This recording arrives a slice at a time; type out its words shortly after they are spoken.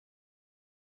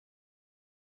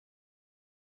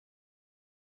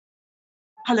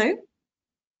Hello?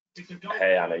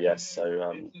 Hey Anna, yes, so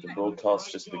the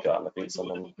broadcast just begun. I think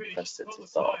someone pressed it to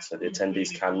start, so the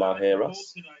attendees can now hear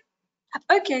us.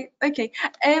 Okay.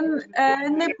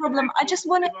 No problem. I just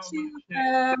wanted to,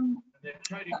 I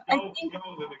think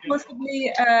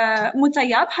possibly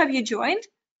Mutayyab, have you joined?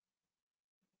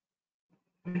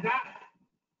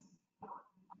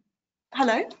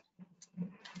 Hello?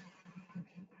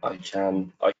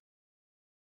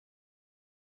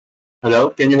 Hello,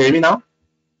 can you hear me now?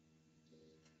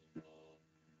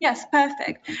 Yes,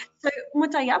 perfect. So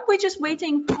Mutayyab, we're just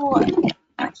waiting for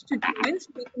Ash to join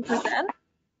so we can present.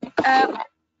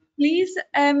 Please,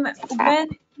 when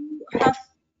you have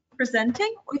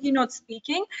presenting or you're not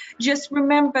speaking, just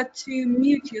remember to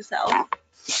mute yourself.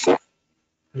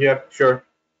 Yeah, sure.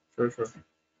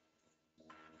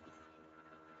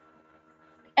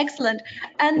 Excellent.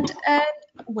 And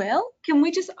well, can we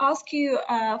just ask you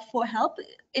for help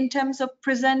in terms of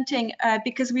presenting,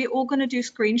 because we're all going to do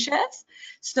screen shares.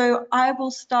 So I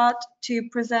will start to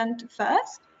present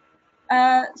first.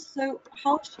 So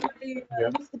how should I,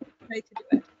 what's the best way to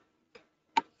do it?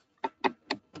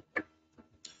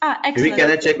 Excellent. Maybe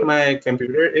can I check my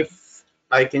computer if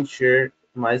I can share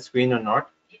my screen or not?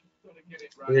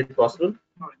 Is it possible?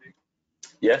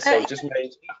 Yes, I've just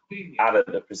made Anna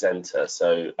the presenter,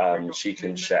 so she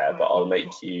can share, but I'll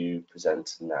make you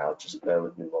presenter now. Just bear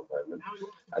with me one moment.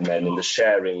 And then in the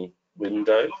sharing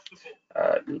window,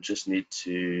 you'll just need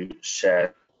to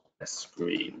share a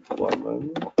screen. One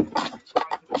moment.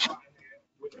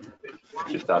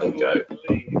 Give that a go.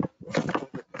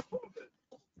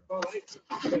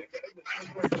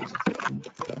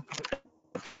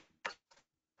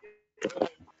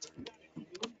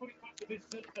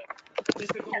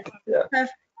 Yeah,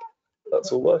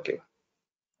 that's all working.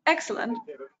 Excellent.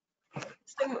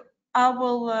 So I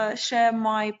will share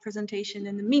my presentation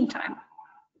in the meantime.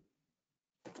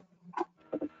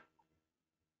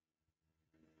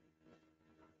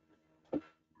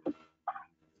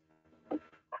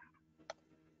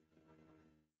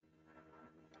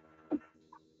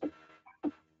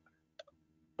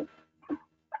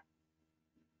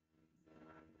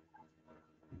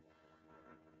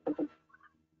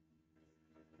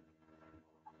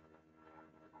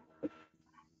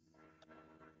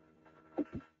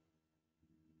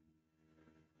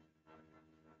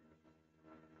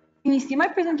 Can you see my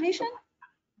presentation?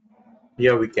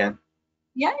 Yeah, we can.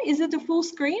 Yeah, is it a full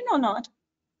screen or not?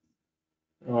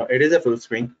 It is a full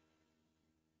screen.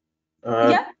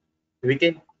 Yeah.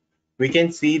 We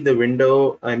can see the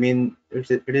window. I mean,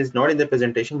 it is not in the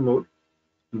presentation mode,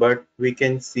 but we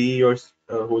can see your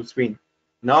whole screen.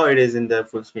 Now it is in the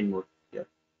full screen mode. Yeah.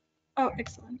 Oh,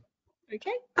 excellent.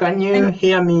 Okay. Can you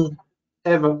hear me,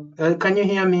 Eva? Can you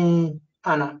hear me,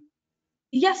 Anna?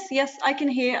 Yes, I can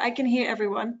hear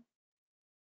everyone.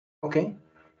 Okay.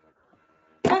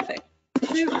 Perfect.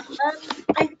 So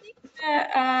I think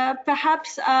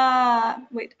perhaps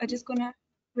wait, I'm just gonna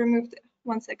remove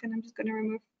 1 second. I'm just gonna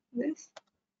remove this.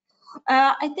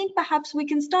 I think perhaps we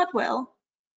can start, Will.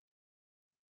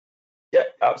 Yeah,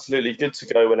 absolutely. Good to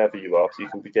go whenever you are. So you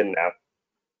can begin now.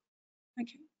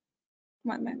 Okay.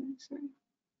 1 moment, sorry.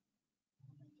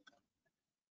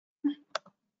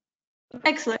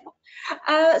 Excellent.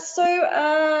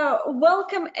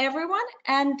 Welcome everyone,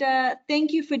 and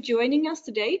thank you for joining us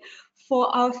today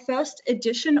for our first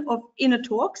edition of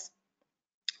InnoTalks.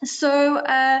 So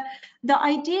the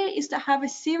idea is to have a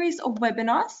series of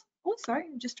webinars. Oh, sorry,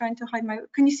 I'm just trying to hide my,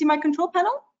 can you see my control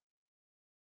panel?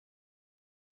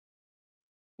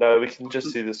 No, we can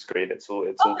just see the screen. It's all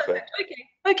clear.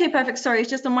 Okay, perfect. Sorry, it's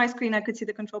just on my screen I could see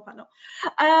the control panel.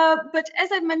 But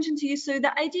as I mentioned to you, so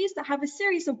the idea is to have a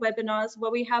series of webinars where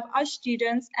we have our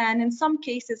students and in some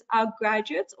cases our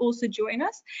graduates also join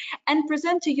us and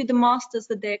present to you the masters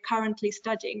that they're currently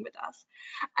studying with us.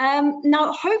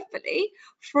 Now, hopefully,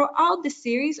 throughout the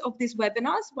series of these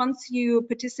webinars, once you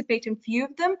participate in a few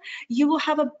of them, you will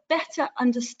have a better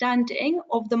understanding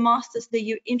of the masters that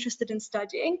you're interested in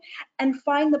studying and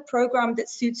find the program that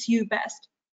suits you best.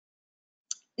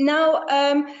 Now,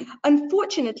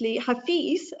 unfortunately,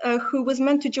 Hafiz, who was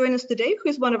meant to join us today, who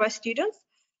is one of our students,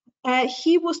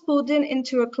 he was pulled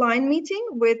into a client meeting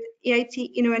with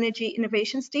EIT InnoEnergy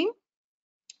Innovations team.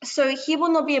 So he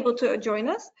will not be able to join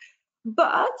us,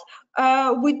 but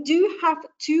we do have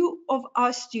 2 of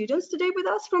our students today with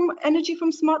us from Energy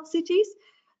from Smart Cities.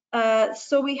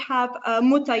 So we have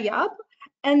Mutayyab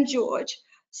and George.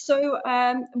 So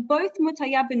both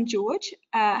Mutayyab and George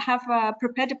have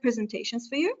prepared the presentations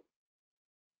for you.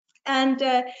 And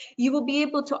you will be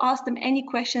able to ask them any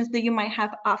questions that you might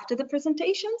have after the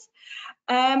presentations.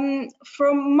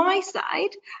 From my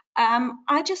side,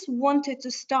 I just wanted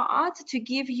to start to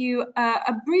give you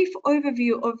a brief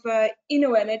overview of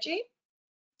InnoEnergy.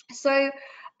 So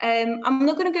I'm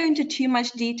not going to go into too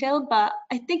much detail, but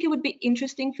I think it would be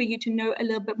interesting for you to know a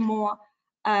little bit more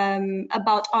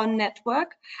about our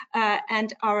network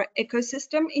and our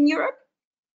ecosystem in Europe.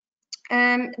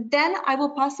 Then I will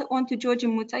pass it on to Georgia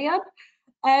Mutayab.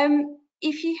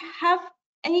 If you have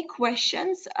any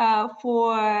questions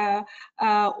for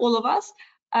all of us,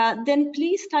 then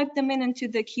please type them into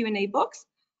the Q&A box.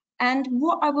 And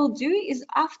what I will do is,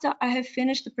 after I have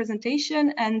finished the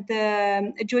presentation and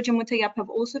Georgia Mutayab have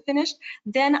also finished,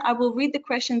 then I will read the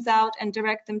questions out and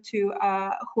direct them to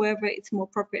whoever it's more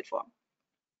appropriate for.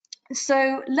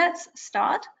 So let's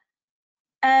start.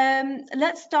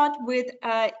 Let's start with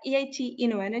EIT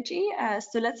InnoEnergy.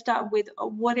 So let's start with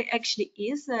what it actually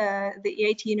is, the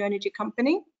EIT InnoEnergy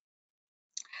company.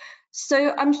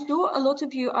 So I'm sure a lot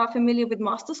of you are familiar with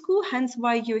Master School, hence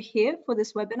why you're here for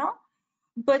this webinar.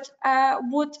 But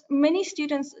what many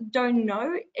students don't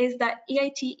know is that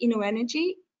EIT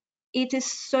InnoEnergy, it is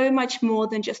so much more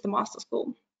than just a Master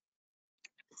School.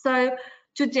 So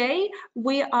today,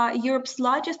 we are Europe's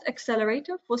largest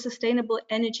accelerator for sustainable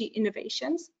energy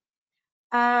innovations.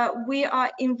 We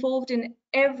are involved in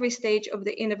every stage of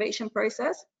the innovation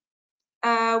process.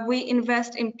 We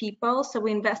invest in people, so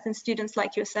we invest in students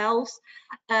like yourselves.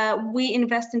 We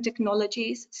invest in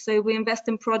technologies, so we invest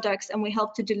in products and we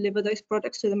help to deliver those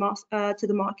products to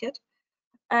the market.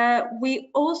 We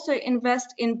also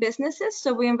invest in businesses,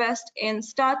 so we invest in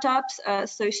startups,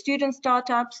 so student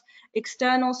startups,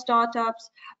 external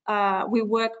startups. We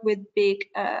work with big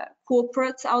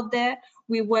corporates out there.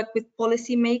 We work with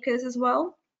policymakers as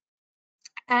well.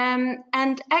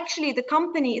 And actually, the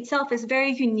company itself is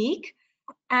very unique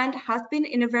and has been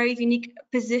in a very unique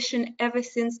position ever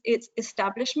since its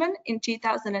establishment in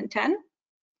 2010.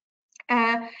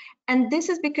 And this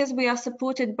is because we are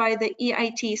supported by the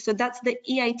EIT, so that's the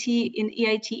EIT in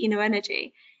EIT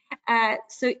InnoEnergy.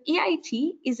 So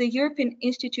EIT is a European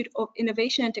Institute of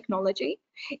Innovation and Technology.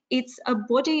 It's a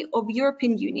body of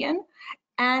European Union,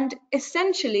 and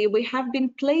essentially we have been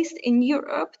placed in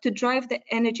Europe to drive the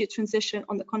energy transition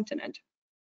on the continent.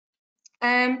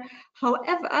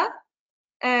 However,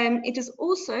 it is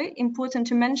also important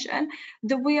to mention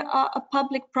that we are a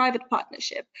public-private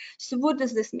partnership. So what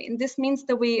does this mean? This means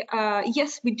that we,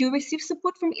 yes, we do receive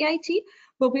support from EIT,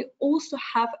 but we also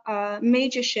have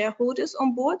major shareholders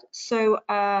on board, so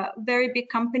very big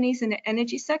companies in the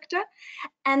energy sector,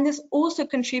 and this also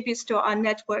contributes to our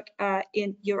network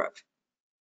in Europe.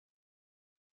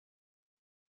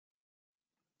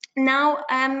 Now,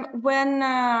 when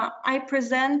I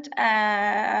present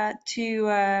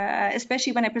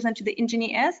especially when I present to the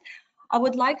engineers, I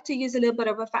would like to use a little bit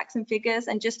of facts and figures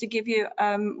and just to give you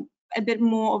a bit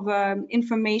more of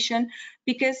information,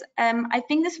 because I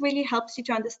think this really helps you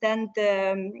to understand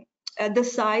the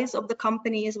size of the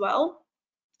company as well.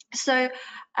 So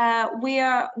we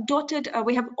are dotted,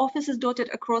 we have offices dotted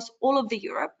across all of the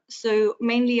Europe. So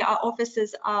mainly our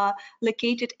offices are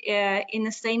located in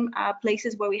the same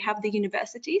places where we have the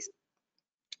universities.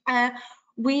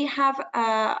 We have,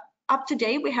 up to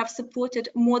date, we have supported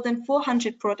more than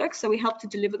 400 products. So we help to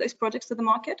deliver those products to the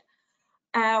market.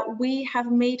 We have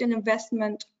made an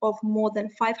investment of more than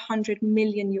 500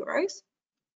 million euros.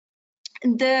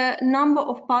 The number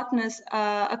of partners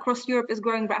across Europe is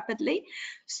growing rapidly.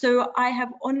 So I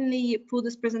have only pulled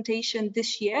this presentation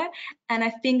this year, and I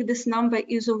think this number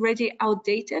is already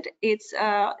outdated. It's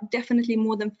definitely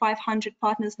more than 500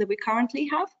 partners that we currently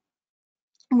have,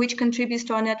 which contributes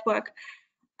to our network.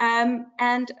 And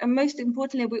most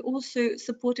importantly, we also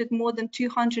supported more than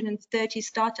 230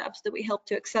 startups that we helped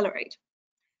to accelerate.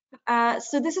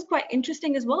 So this is quite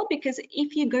interesting as well, because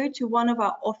if you go to one of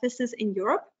our offices in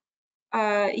Europe,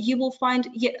 you will find,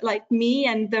 like me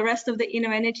and the rest of the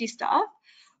InnoEnergy staff,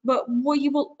 but what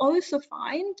you will also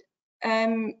find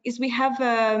is we have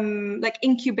like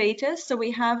incubators. So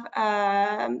we have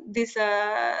these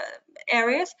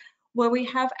areas where we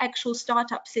have actual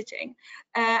startups sitting,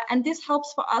 and this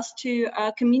helps for us to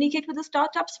communicate with the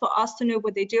startups, for us to know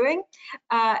what they're doing,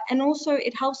 and also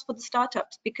it helps for the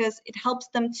startups because it helps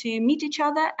them to meet each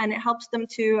other and it helps them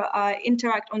to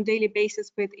interact on a daily basis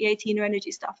with EIT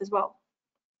InnoEnergy staff as well.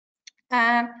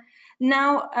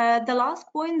 Now, the last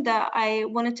point that I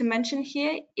wanted to mention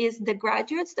here is the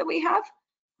graduates that we have.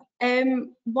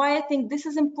 Why I think this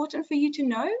is important for you to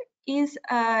know is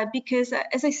because,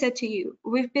 as I said to you,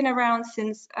 we've been around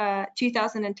since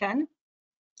 2010.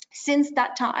 Since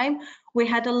that time, we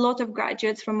had a lot of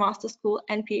graduates from master school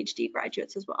and PhD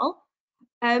graduates as well.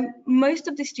 Most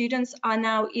of the students are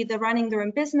now either running their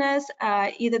own business,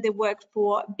 either they work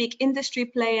for big industry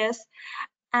players,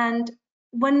 and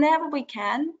whenever we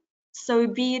can, so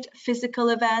be it physical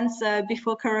events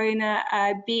before Corona,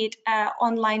 be it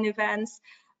online events,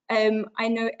 I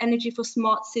know Energy for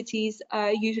Smart Cities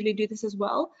usually do this as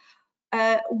well.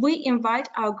 We invite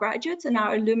our graduates and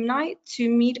our alumni to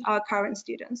meet our current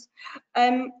students.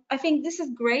 I think this is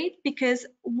great because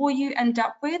what you end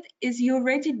up with is you're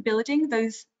already building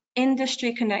those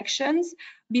industry connections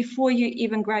before you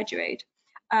even graduate.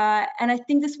 And I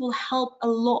think this will help a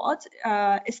lot,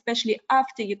 especially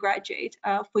after you graduate,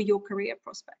 for your career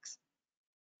prospects.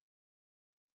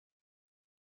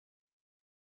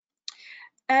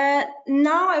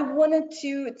 Now I wanted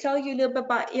to tell you a little bit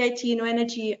about EIT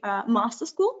InnoEnergy Master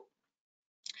School.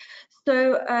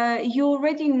 So you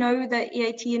already know the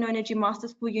EIT InnoEnergy Master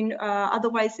School,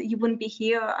 otherwise you wouldn't be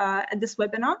here at this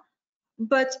webinar.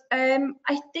 But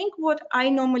I think what I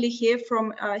normally hear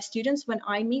from students when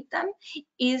I meet them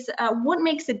is what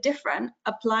makes it different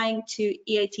applying to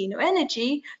EIT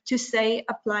InnoEnergy to, say,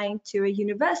 applying to a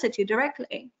university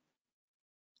directly.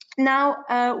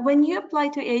 Now, when you apply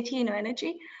to EIT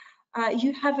InnoEnergy,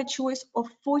 you have a choice of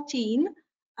 14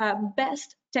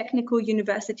 best technical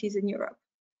universities in Europe.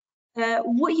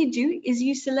 What you do is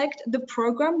you select the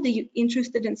program that you're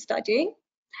interested in studying,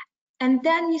 and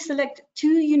then you select 2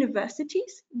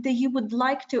 universities that you would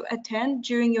like to attend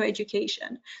during your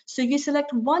education. So you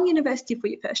select one university for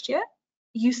your first year,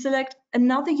 you select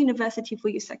another university for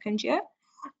your second year,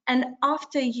 and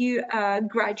after you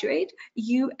graduate,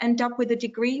 you end up with a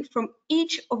degree from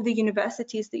each of the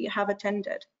universities that you have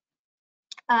attended.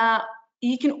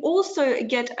 You can also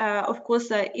get, of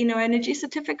course, an InnoEnergy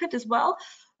certificate as well.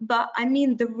 But I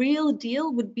mean, the real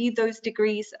deal would be those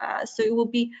degrees. So it will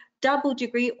be double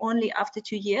degree only after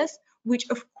 2 years, which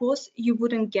of course you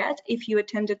wouldn't get if you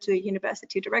attended to a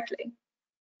university directly.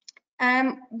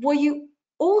 What you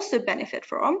also benefit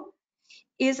from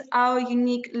is our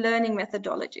unique learning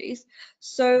methodologies.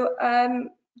 So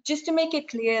just to make it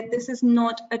clear, this is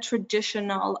not a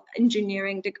traditional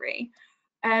engineering degree.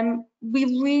 We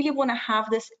really want to have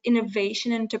this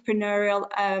innovation, entrepreneurial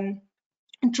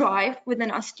drive within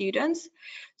our students.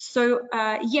 So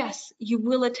yes, you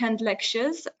will attend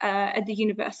lectures at the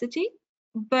university,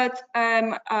 but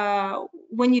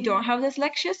when you don't have those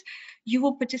lectures, you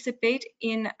will participate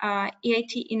in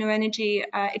EIT InnoEnergy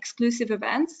exclusive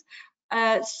events.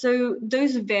 So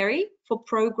those vary for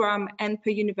program and per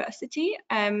university.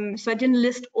 So I didn't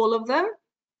list all of them,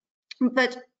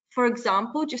 but for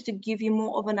example, just to give you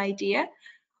more of an idea,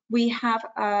 we have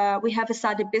a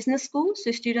SADE business school,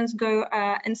 so students go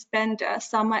and spend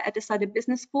summer at the SADE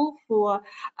business school for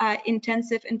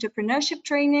intensive entrepreneurship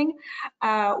training.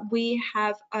 We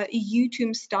have a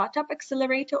UTUM startup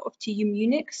accelerator of TU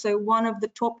Munich, so one of the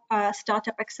top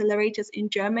startup accelerators in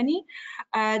Germany.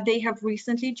 They have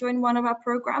recently joined one of our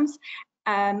programs,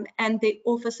 and they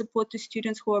offer support to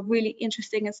students who are really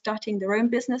interested in starting their own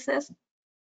businesses.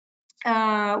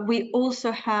 We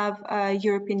also have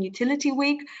European Utility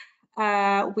Week.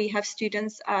 We have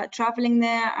students traveling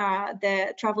there.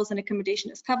 Their travels and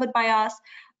accommodation is covered by us.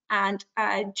 And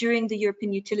during the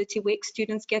European Utility Week,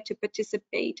 students get to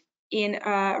participate in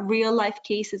real life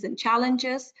cases and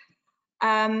challenges.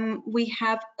 We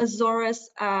have Azores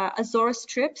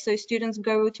trip, so students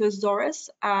go to Azores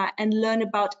and learn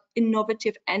about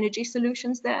innovative energy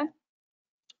solutions there.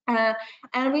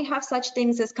 And we have such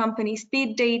things as company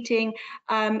speed dating,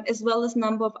 as well as a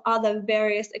number of other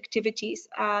various activities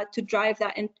to drive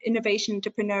that innovation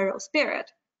entrepreneurial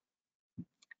spirit.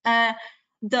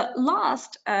 The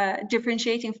last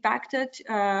differentiating factor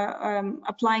to,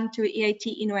 applying to EIT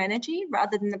InnoEnergy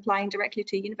rather than applying directly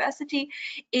to a university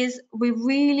is we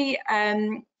really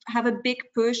have a big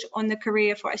push on the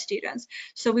career for our students.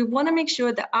 So we want to make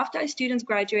sure that after our students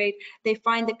graduate, they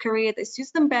find the career that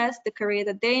suits them best, the career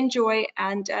that they enjoy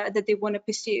and that they want to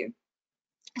pursue.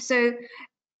 So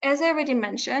as I already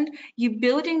mentioned, you're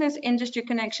building those industry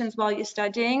connections while you're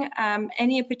studying.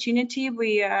 Any opportunity,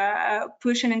 we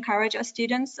push and encourage our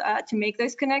students to make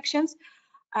those connections.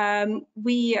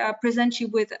 We present you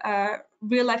with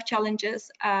real life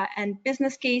challenges and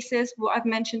business cases, what I've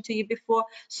mentioned to you before.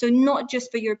 So not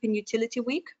just for European Utility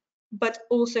Week, but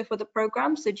also for the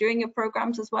program, so during your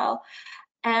programs as well.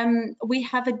 We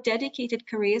have a dedicated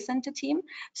career center team,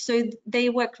 so they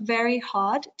work very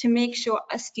hard to make sure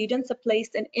our students are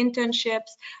placed in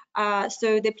internships,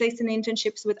 So they place in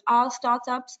internships with our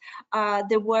startups.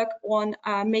 They work on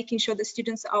making sure the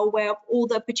students are aware of all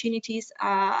the opportunities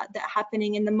that are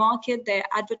happening in the market. They're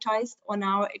advertised on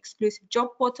our exclusive job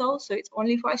portal, so it's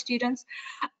only for our students.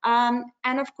 And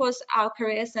of course, our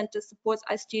Career Center supports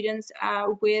our students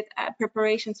with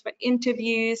preparations for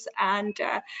interviews, and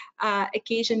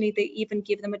occasionally they even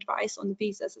give them advice on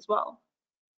visas as well.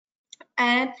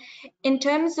 And in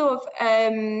terms of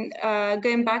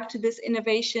going back to this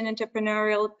innovation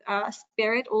entrepreneurial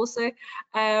spirit also,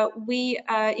 we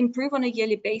improve on a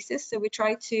yearly basis. So we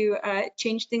try to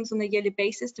change things on a yearly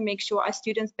basis to make sure our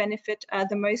students benefit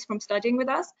the most from studying with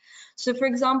us. So for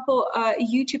example,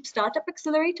 YouTube Startup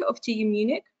Accelerator of TU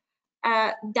Munich,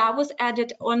 that was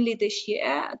added only this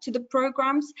year to the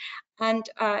programs. And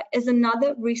as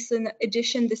another recent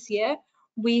addition this year,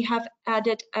 we have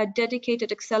added a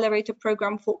dedicated accelerator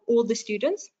program for all the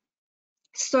students.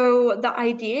 So the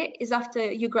idea is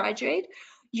after you graduate,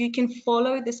 you can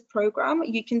follow this program,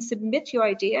 you can submit your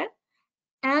idea,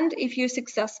 and if you're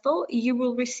successful, you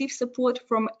will receive support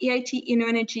from EIT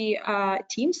InnoEnergy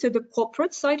team, so the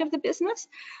corporate side of the business.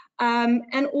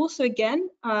 And also, again,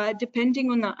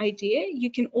 depending on the idea,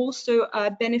 you can also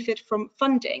benefit from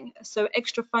funding, so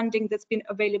extra funding that's been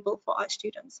available for our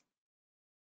students.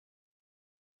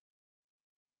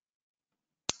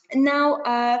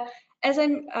 Now, as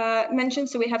I mentioned,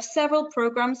 so we have several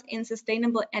programs in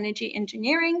sustainable energy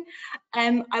engineering.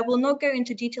 I will not go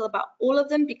into detail about all of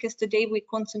them because today we're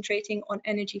concentrating on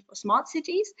energy for smart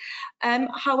cities.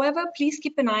 However, please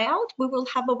keep an eye out. We will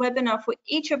have a webinar for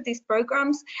each of these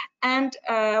programs, and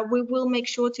we will make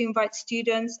sure to invite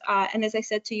students, and as I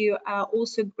said to you,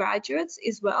 also graduates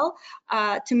as well,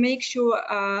 to make sure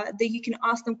that you can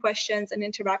ask them questions and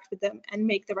interact with them and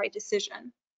make the right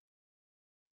decision.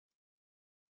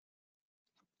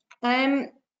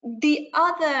 The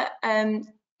other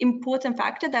important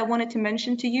factor that I wanted to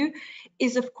mention to you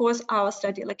is, of course, our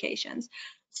study locations.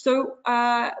 So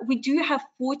we do have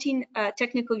 14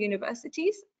 technical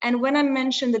universities, and when I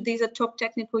mention that these are top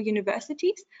technical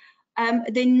universities,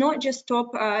 they're not just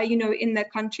top, you know, in their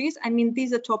countries. I mean,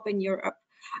 these are top in Europe.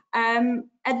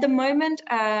 At the moment,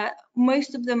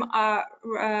 most of them are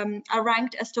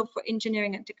ranked as top for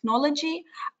engineering and technology.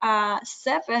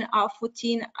 7 out of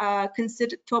 14 are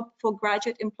considered top for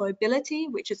graduate employability,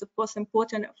 which is of course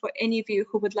important for any of you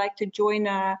who would like to join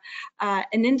an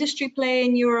industry player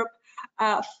in Europe.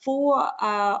 4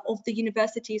 of the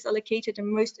universities are located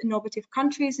in most innovative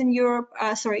countries in Europe,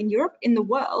 in the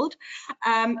world.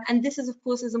 And this is, of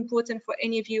course, is important for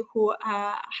any of you who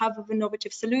have an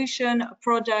innovative solution, a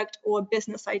product, or a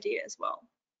business idea as well.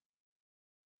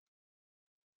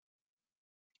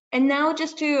 And now,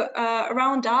 just to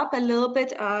round up a little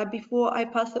bit before I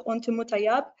pass it on to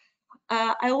Mutayab,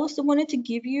 I also wanted to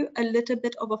give you a little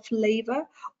bit of a flavor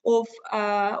of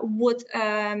what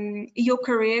your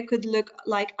career could look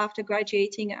like after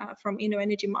graduating from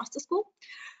InnoEnergy Master School.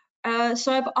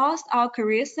 So I've asked our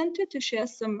Career Center to share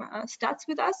some stats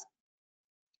with us.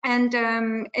 And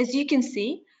as you can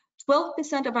see,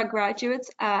 12% of our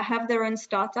graduates have their own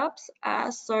startups.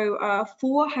 So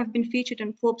 4 have been featured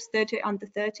in Forbes 30 Under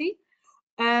 30.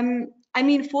 I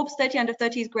mean, Forbes 30 Under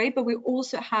 30 is great, but we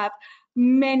also have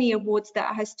many awards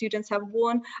that our students have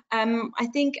won. I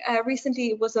think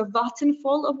recently it was a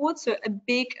Vattenfall award, so a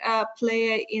big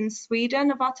player in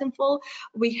Sweden, a Vattenfall.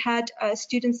 We had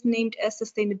students named as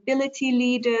sustainability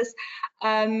leaders.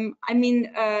 I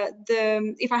mean,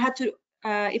 if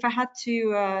I had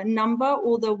to number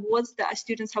all the awards that our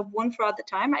students have won throughout the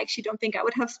time, I actually don't think I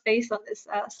would have space on this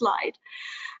slide.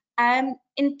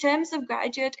 In terms of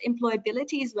graduate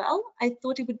employability as well, I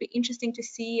thought it would be interesting to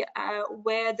see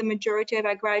where the majority of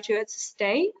our graduates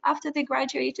stay after they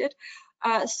graduated.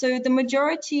 So the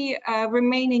majority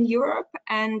remain in Europe,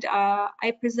 and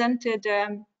I presented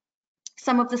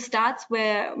some of the stats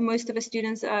where most of the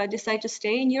students decide to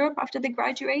stay in Europe after they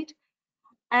graduate.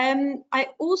 I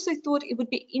also thought it would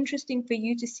be interesting for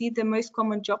you to see the most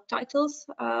common job titles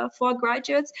for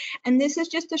graduates. And this is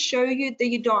just to show you that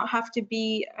you don't have to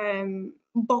be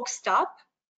boxed up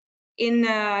in,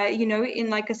 you know, in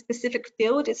like a specific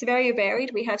field. It's very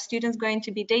varied. We have students going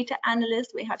to be data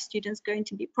analysts. We have students going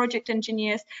to be project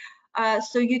engineers.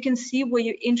 So you can see what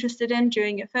you're interested in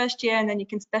during your first year, and then you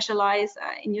can specialize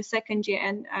in your second year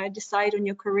and decide on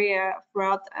your career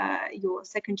throughout your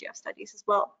second year of studies as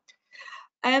well.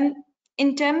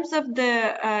 In terms of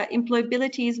the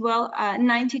employability as well,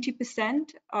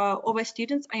 92% of our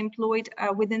students are employed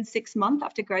within 6 months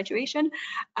after graduation.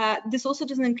 This also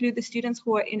doesn't include the students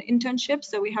who are in internships.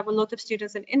 So we have a lot of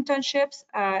students in internships,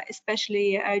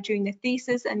 especially during their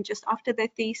thesis and just after their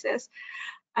thesis.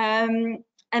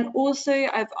 And also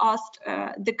I've asked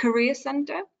the Career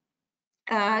Center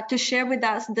to share with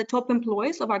us the top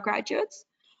employers of our graduates.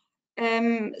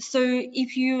 So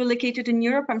if you're located in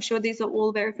Europe, I'm sure these are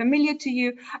all very familiar to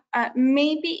you.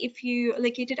 Maybe if you're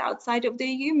located outside of the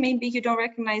EU, maybe you don't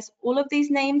recognize all of these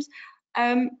names.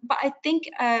 But I think,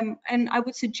 and I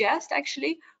would suggest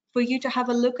actually, for you to have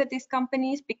a look at these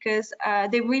companies, because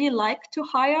they really like to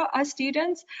hire our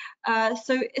students.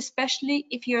 So especially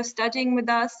if you're studying with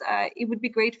us, it would be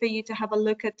great for you to have a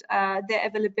look at their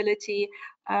availability,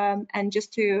 and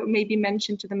just to maybe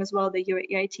mention to them as well that you're an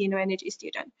EIT InnoEnergy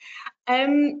student.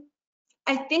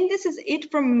 I think this is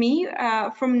it from me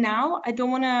from now. I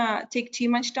don't want to take too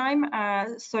much time,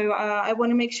 so I want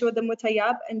to make sure that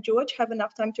Mutayyab and George have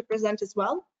enough time to present as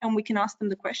well, and we can ask them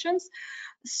the questions.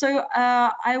 So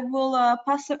I will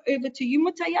pass it over to you,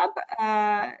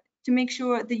 Mutayyab, to make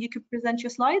sure that you can present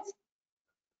your slides.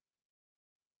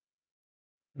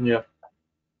 Yeah,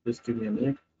 just give me a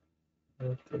minute.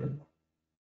 Okay.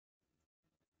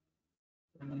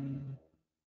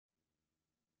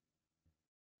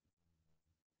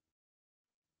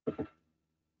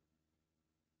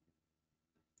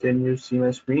 Can you see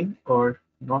my screen or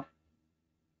not?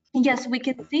 Yes, we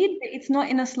can see it, but it's not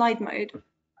in a slide mode.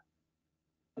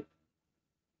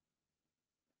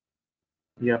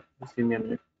 Yeah, just give me a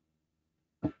minute.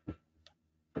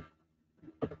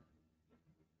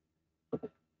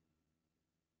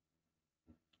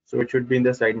 So it should be in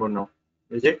the slide mode now.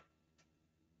 Is it?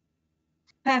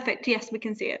 Perfect. Yes, we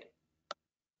can see it.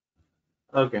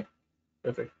 Okay,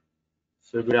 perfect.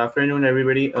 So good afternoon,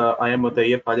 everybody. I am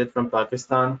Mutayyab Khalid from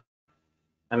Pakistan.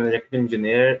 I'm an electrical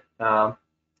engineer.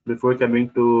 Before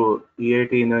coming to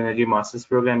EIT InnoEnergy Master's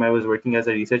Program, I was working as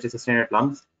a research assistant at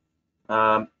LUMS.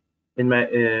 In my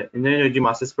InnoEnergy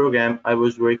Master's Program, I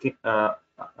was working,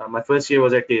 my first year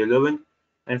was at K11,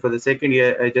 and for the second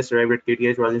year, I just arrived at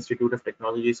KTH Royal Institute of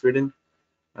Technology, Sweden.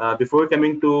 Before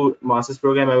coming to Master's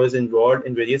Program, I was involved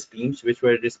in various teams which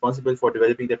were responsible for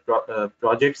developing the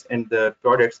projects and the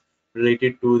products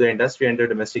related to the industry and the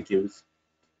domestic use.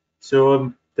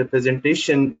 So the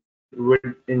presentation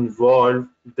would involve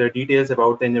the details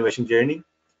about the innovation journey,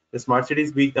 the Smart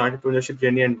Cities Week, the entrepreneurship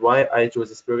journey, and why I chose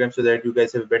this program, so that you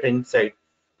guys have a better insight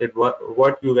that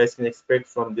what you guys can expect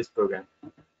from this program.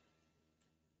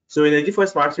 So Energy for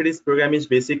Smart Cities program is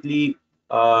basically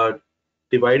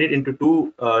divided into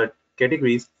two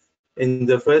categories. In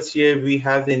the first year, we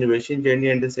have the innovation journey,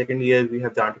 and the second year, we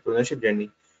have the entrepreneurship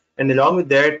journey. And along with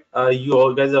that, you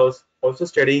all guys are also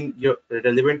studying your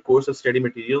relevant course of study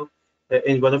material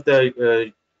in one of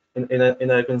the in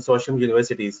a consortium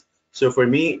universities. So for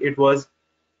me, it was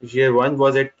year one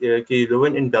was at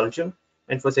K11 in Belgium,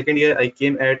 and for second year, I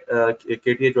came at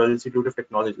KTH Royal Institute of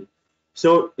Technology.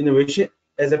 So innovation,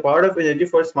 as a part of Energy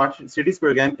for Smart Cities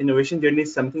program, innovation journey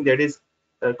is something that is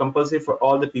compulsory for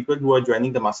all the people who are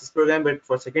joining the master's program. But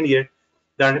for second year,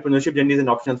 the entrepreneurship journey is an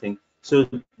optional thing. So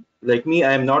like me,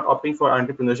 I am not opting for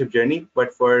entrepreneurship journey,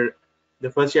 but for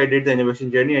the first year I did the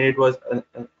innovation journey, and it was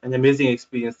an amazing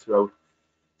experience throughout.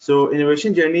 So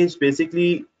innovation journey is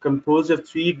basically composed of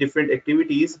 3 different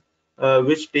activities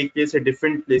which take place at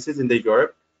different places in the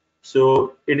Europe.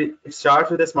 So it starts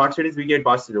with the Smart Cities Week at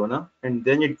Barcelona, and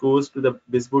then it goes to the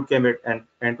Biz Bootcamp at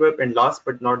Antwerp, and last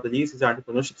but not the least is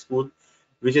Entrepreneurship School,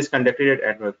 which is conducted at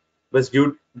Antwerp. But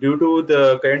due to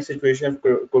the current situation of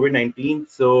COVID-19,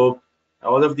 so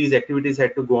all of these activities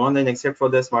had to go on, and except for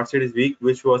the Smart Cities Week,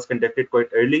 which was conducted quite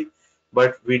early,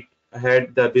 but we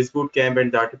had the Biz Bootcamp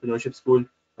and the Entrepreneurship School,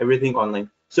 everything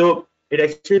online. So it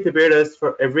actually prepared us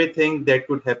for everything that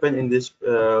could happen in this.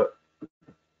 I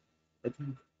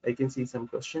think I can see some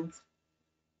questions.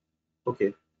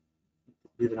 Okay,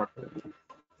 these are not correct.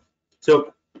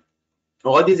 So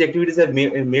all these activities have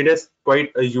made us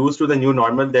quite used to the new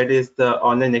normal, that is the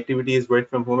online activities, work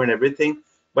from home and everything.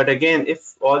 But again,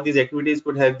 if all these activities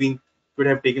could have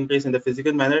taken place in the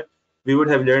physical manner, we would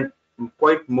have learned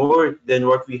quite more than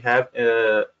what we have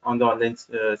on the online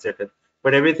setup.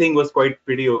 But everything was quite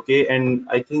pretty okay, and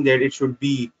I think that it should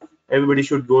be, everybody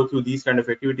should go through these kind of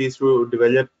activities to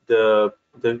develop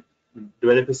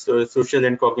develop his social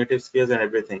and cognitive skills and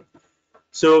everything.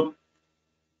 So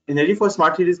Energy for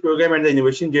Smart Cities program and the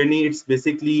innovation journey, it's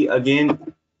basically,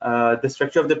 again, the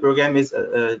structure of the program is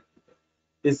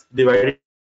divided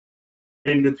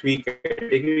into 3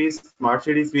 categories: Smart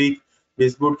Cities Week,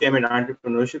 Biz Bootcamp, and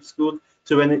Entrepreneurship School.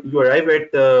 So when you arrive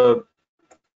at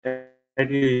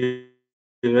your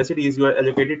universities, you are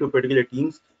allocated to particular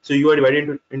teams So you are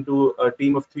divided into a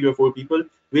team of 3 or 4 people,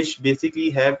 which basically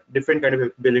have different kind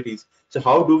of abilities. So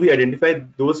how do we identify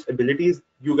those abilities?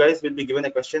 You guys will be given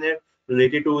a questionnaire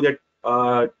related to that.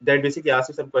 That basically asks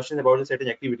you some questions about the certain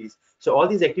activities. So all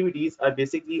these activities are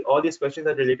basically, all these questions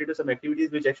are related to some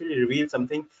activities which actually reveal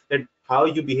something, that how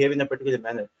you behave in a particular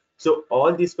manner. So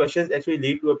all these questions actually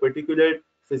lead to a particular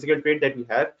physical trait that you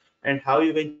have, and how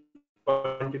you can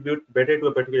contribute better to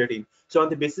a particular team. So on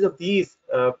the basis of these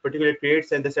particular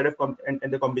traits and the set of and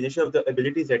the combination of the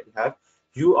abilities that you have,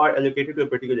 you are allocated to a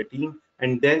particular team,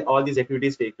 and then all these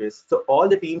activities take place. So all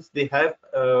the teams, they have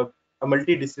a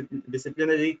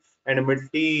multidisciplinary and a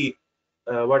multi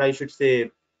what I should say,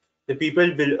 the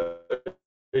people will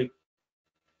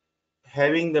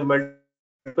having the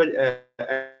multiple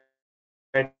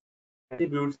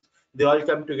attributes, they all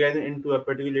come together into a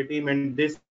particular team, and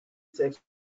this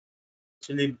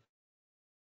actually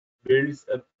builds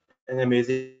an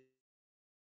amazing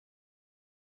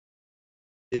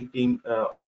team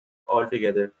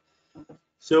altogether.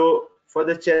 So for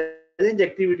the challenge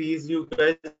activities, you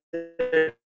guys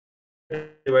are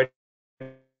divided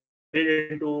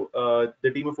into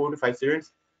the team of 4 to 5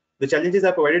 students. The challenges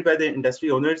are provided by the industry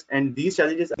owners, and these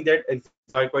challenges are something that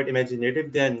are quite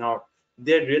imaginative. They are not.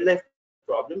 They're real life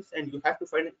problems, and you have to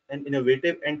find an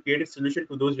innovative and creative solution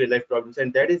to those real life problems.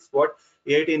 And that is what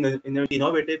EIT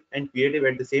innovative and creative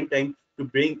at the same time, to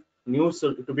bring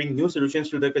to bring new solutions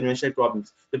to the conventional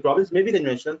problems. The problems may be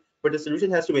conventional, but the solution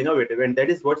has to be innovative, and that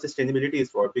is what sustainability is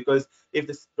for. Because if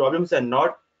the problems are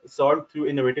not solved through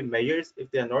innovative measures, if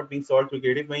they are not being solved through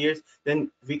creative measures, then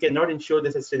we cannot ensure the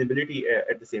sustainability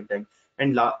at the same time.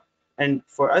 And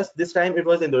for us this time, it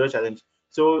was Andorra challenge.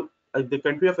 So the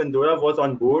country of Andorra was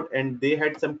on board, and they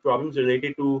had some problems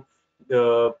related to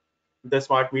the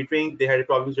smart metering. They had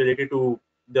problems related to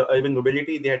the urban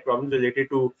mobility. They had problems related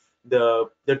to the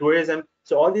tourism.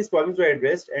 So all these problems were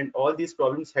addressed, and all these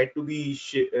problems had to be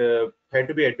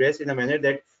addressed in a manner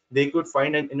that they could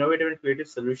find an innovative and creative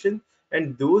solution.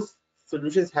 And those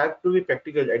solutions have to be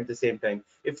practical at the same time.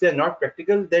 If they're not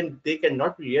practical, then they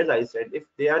cannot be realized. And if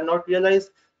they are not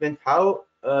realized, then how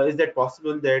is that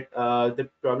possible that the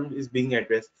problem is being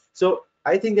addressed? So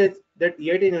I think that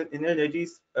EIT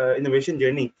InnoEnergy's innovation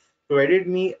journey provided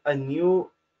me a new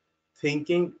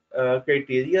thinking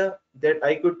criteria, that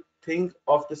I could think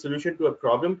of the solution to a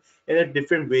problem in a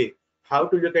different way. How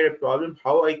to look at a problem,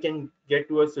 how I can get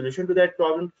to a solution to that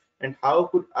problem, and how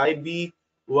could I be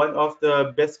one of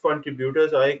the best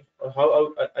contributors.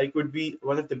 How I could be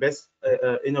one of the best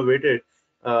innovators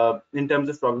in terms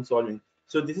of problem solving.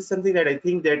 So this is something that I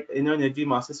think that InnoEnergy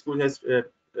Master School has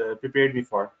prepared me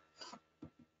for.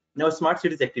 Now, smart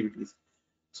cities activities.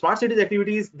 Smart cities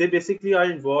activities, they basically are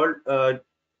involved.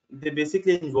 They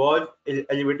basically involve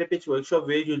elevator pitch workshop,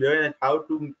 where you learn how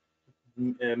to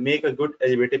make a good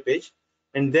elevator pitch,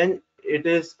 and then it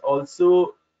is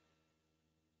also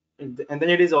and then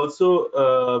it is also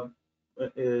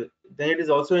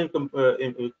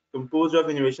composed of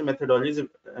innovation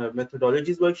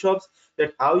methodologies workshops,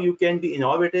 that how you can be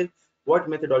innovative, what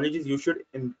methodologies you should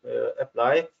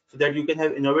apply, so that you can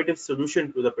have innovative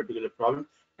solution to the particular problem.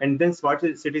 And then smart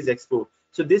cities expo.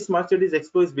 So this smart cities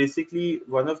expo is basically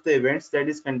one of the events that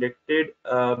is conducted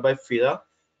by FIRA,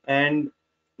 and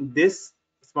this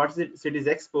smart cities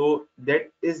expo, that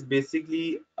is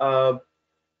basically an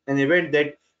event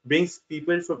that brings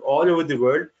people from all over the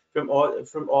world, and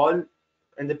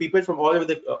the people from all over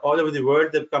the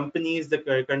world, the companies,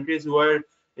 the countries who are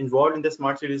involved in the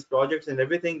smart cities projects and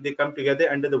everything, they come together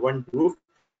under the one roof,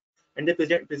 and they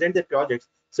present their projects.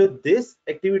 So this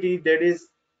activity, that is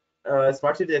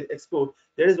Smart City Expo,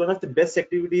 that is one of the best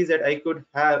activities that I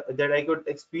could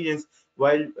experience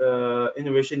while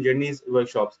innovation journeys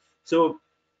workshops. So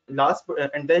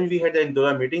and then we had the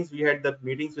Andorra meetings. We had the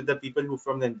meetings with the people who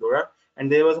from the Andorra, and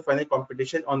there was a final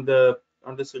competition on the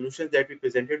solutions that we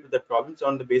presented to the problems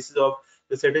on the basis of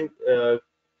the certain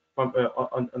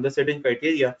on the certain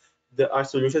criteria. Our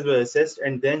solutions were assessed,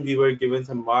 and then we were given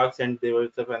some marks, and there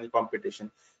was a final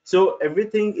competition. So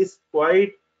everything is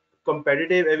quite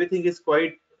competitive. Everything is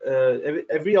quite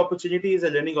every opportunity is a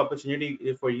learning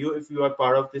opportunity for you if you are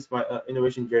part of this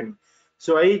innovation journey.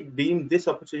 So I deem this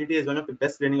opportunity as one of the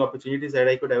best learning opportunities that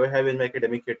I could ever have in my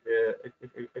academic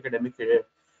career.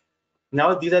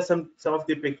 Now these are some of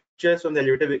the pictures from the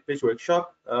elevator pitch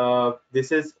workshop.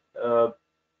 This is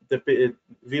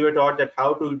we were taught that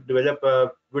how to develop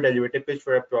a good elevator pitch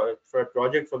for a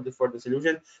project for the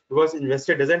solution, because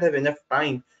investor doesn't have enough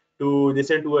time to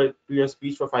listen to your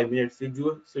speech for 5 minutes.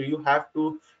 So you have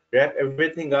to wrap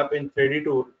everything up in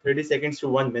 30 seconds to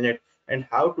 1 minute, and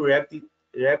how to wrap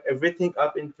everything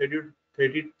up in 30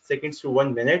 30 seconds to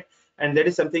 1 minute, and that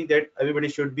is something that everybody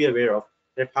should be aware of,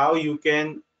 that how you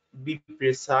can be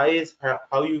precise,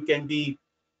 how you can be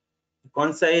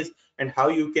concise, and how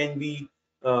you can be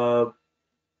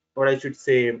what I should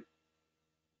say,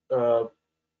 uh,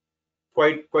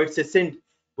 quite succinct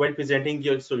while presenting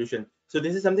your solution. So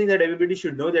this is something that everybody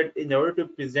should know, that in order to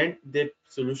present their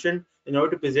solution, in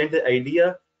order to present the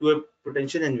idea to a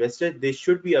potential investor, they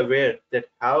should be aware that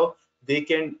how they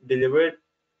can deliver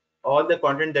all the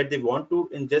content that they want to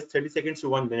in just 30 seconds to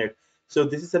 1 minute. So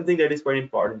this is something that is quite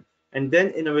important. And then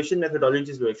innovation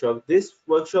methodologies workshop. This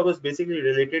workshop is basically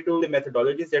related to the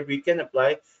methodologies that we can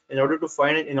apply in order to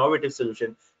find an innovative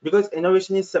solution, because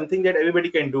innovation is something that everybody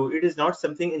can do. It is not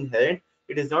something inherent.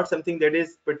 It is not something that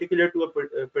is particular to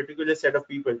a particular set of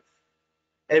people.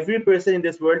 Every person in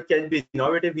this world can be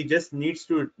innovative. He just needs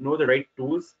to know the right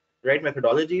tools, right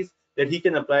methodologies that he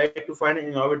can apply to find an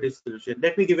innovative solution.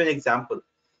 Let me give an example.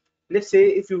 Let's say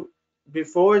if you,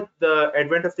 before the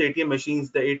advent of the ATM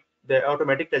machines, the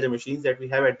automatic teller machines that we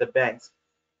have at the banks,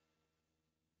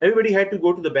 everybody had to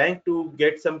go to the bank to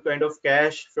get some kind of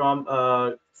cash from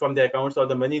their accounts or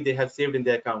the money they have saved in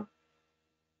their account.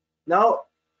 Now,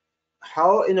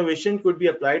 how innovation could be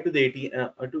applied to the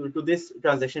ATM, to this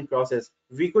transaction process?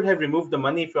 We could have removed the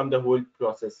money from the whole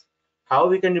process. How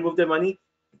we can remove the money?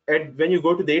 When you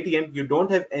go to the ATM, you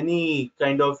don't have any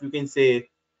kind of, you can say,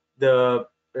 the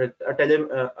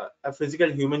a physical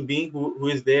human being who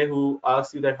is there, who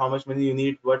asks you that how much money you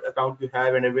need, what account you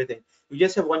have, and everything. You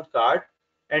just have one card,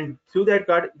 and through that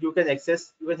card you can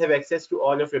have access to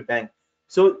all of your bank.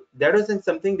 So that isn't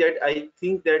something that I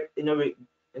think that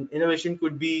innovation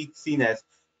could be seen as.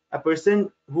 A person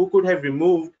who could have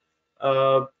removed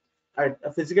uh,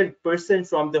 a physical person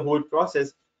from the whole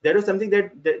process, that was something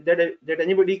that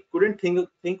anybody couldn't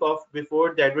think of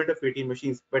before the advent of ATM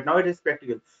machines, but now it is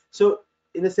practical. So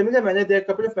in a similar manner, there are a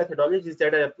couple of methodologies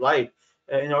that are applied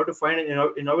in order to find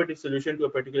an innovative solution to a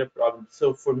particular problem.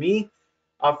 So for me,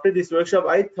 after this workshop,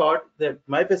 I thought that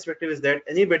my perspective is that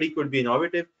anybody could be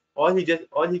innovative. All he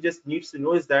just needs to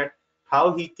know is that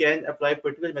how he can apply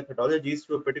particular methodologies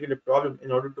to a particular problem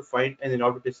in order to find an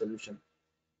innovative solution.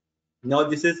 Now,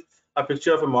 this is a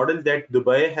picture of a model that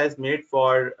Dubai has made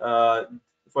for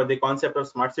the concept of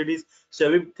smart cities. So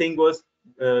everything was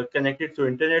connected through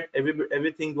internet.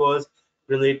 Everything was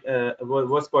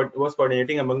was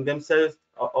coordinating among themselves.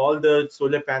 All the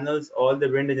solar panels, all the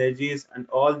wind energies, and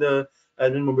all the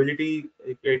urban mobility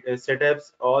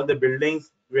setups, all the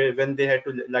buildings when they had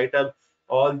to light up,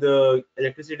 all the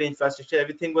electricity infrastructure,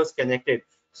 everything was connected.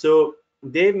 So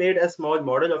they made a small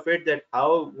model of it, that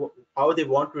how they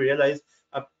want to realize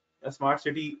a smart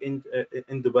city in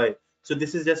Dubai. So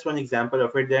this is just one example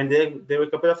of it. Then there were a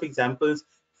couple of examples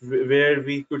where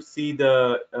we could see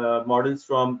the models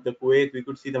from the Kuwait, we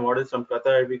could see the models from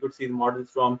Qatar, we could see the models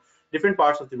from different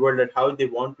parts of the world, that how they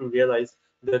want to realize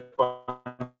the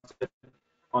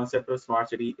concept of smart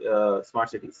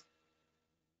cities.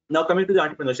 Now coming to the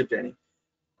entrepreneurship journey.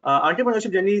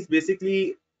 Entrepreneurship journey is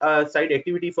basically a side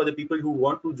activity for the people who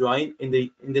want to join in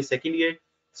the second year.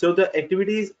 So the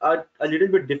activities are a little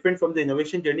bit different from the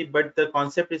innovation journey, but the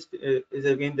concept is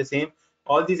again the same.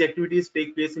 All these activities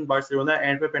take place in Barcelona,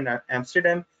 Antwerp, and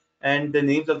Amsterdam, and the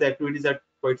names of the activities are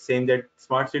quite same, that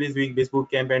Smart Cities Week, Biz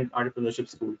Boot Camp, and Entrepreneurship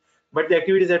School. But the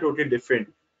activities are totally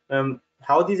different.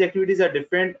 How these activities are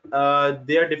different,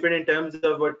 they are different in terms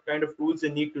of what kind of tools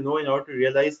they need to know in order to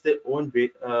realize their own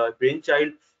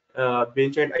brainchild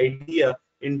idea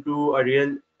into a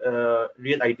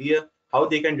real idea, how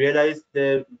they can realize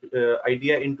their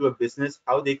idea into a business,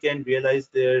 how they can realize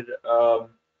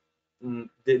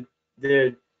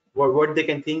what they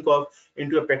can think of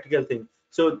into a practical thing.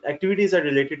 So activities are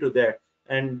related to that,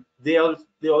 and they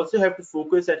also have to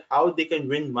focus at how they can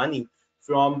win money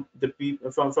from the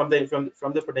people, from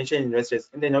the potential investors.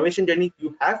 In the innovation journey,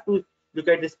 you have to look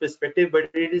at this perspective, but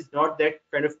it is not that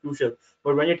kind of crucial.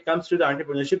 But when it comes to the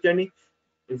entrepreneurship journey,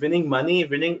 winning money,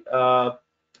 winning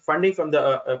funding from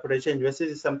the potential investors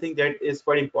is something that is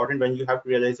quite important when you have to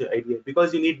realize your idea,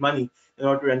 because you need money in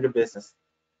order to run the business.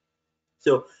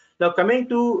 So now coming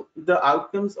to the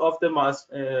outcomes of the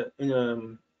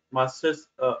Masters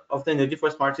of the Energy for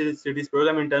Smart Cities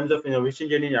program in terms of innovation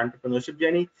journey and entrepreneurship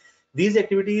journey, these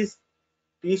activities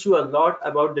teach you a lot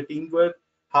about the teamwork,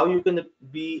 how you can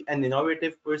be an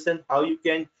innovative person, how you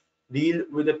can deal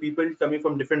with the people coming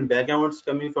from different backgrounds,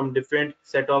 coming from different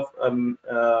set of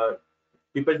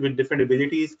people with different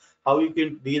abilities, how you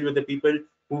can deal with the people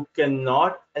who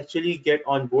cannot actually get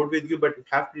on board with you, but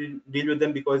have to deal with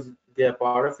them because they are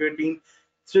part of your team.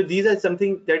 So these are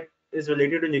something that is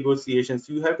related to negotiations.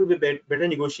 You have to be better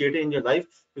negotiator in your life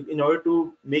in order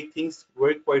to make things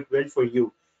work quite well for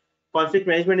you. Conflict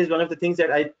management is one of the things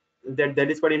that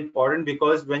is quite important,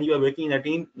 because when you are working in a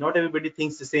team, not everybody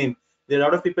thinks the same. There are a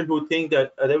lot of people who think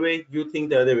the other way, you think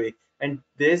the other way, and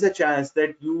there's a chance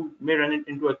that you may run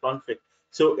into a conflict.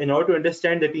 So in order to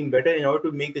understand the team better, in order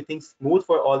to make the things smooth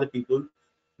for all the people,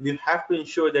 you have to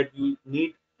ensure that you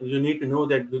need to know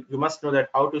that you must know that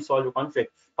how to solve a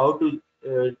conflict, how to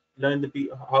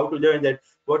how to learn that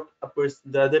what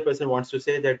the other person wants to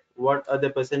say, that what other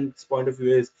person's point of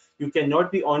view is. You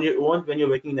cannot be on your own when you're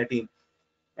working in a team.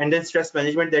 And then stress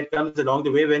management that comes along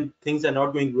the way when things are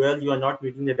not going well, you are not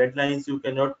meeting the deadlines, you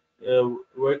cannot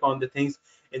work on the things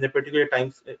in a particular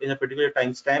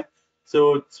time stamp.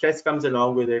 So stress comes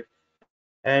along with it.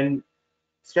 And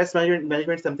stress management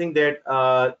is something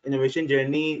that innovation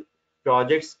journey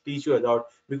projects teach you a lot,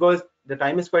 because the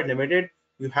time is quite limited.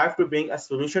 You have to bring a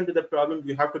solution to the problem,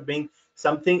 you have to bring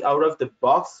something out of the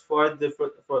box for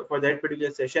that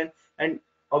particular session. And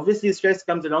obviously stress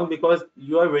comes along because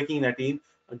you are working in a team,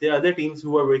 there are other teams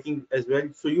who are working as well,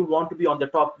 so you want to be on the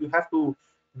top, you have to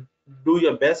do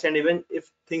your best. And even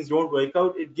if things don't work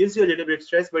out, it gives you a little bit of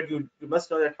stress, but you must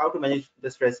know that how to manage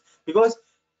the stress, because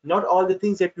not all the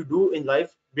things that you do in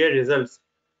life bear results.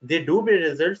 They do bear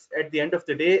results at the end of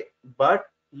the day, but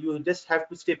you just have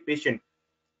to stay patient.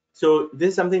 So this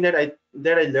is something that I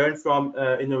learned from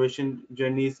innovation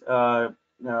journeys,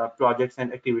 projects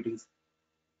and activities.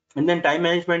 And then time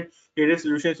management, creative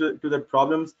solutions to the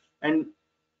problems, and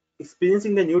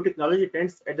experiencing the new technology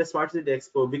trends at the Smart City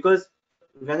Expo. Because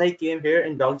when I came here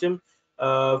in Belgium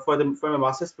for my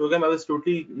master's program, I was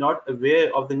totally not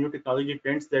aware of the new technology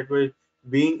trends that were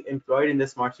being employed in the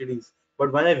smart cities.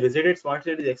 But when I visited Smart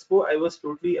Cities Expo, I was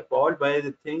totally appalled by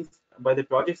the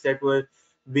projects that were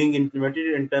being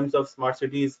implemented in terms of smart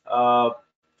cities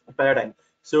paradigm.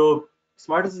 So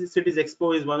Smart Cities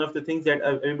Expo is one of the things that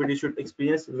everybody should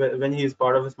experience when he is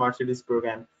part of a smart cities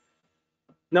program.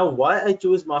 Now, why I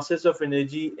chose Masters of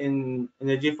Energy in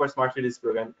Energy for Smart Cities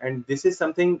program, and this is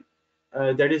something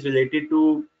that is related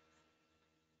to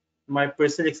my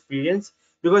personal experience,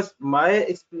 because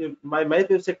my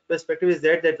perspective is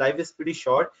that life is pretty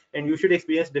short, and you should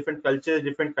experience different cultures,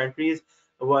 different countries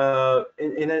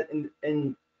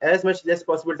in as much less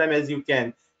possible time as you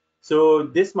can. So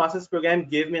this master's program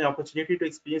gave me an opportunity to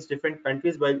experience different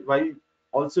countries while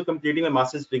also completing a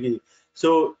master's degree.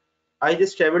 So I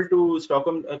just traveled to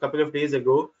Stockholm a couple of days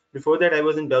ago. Before that, I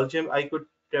was in Belgium. I could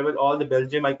travel all the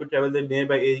Belgium. I could travel the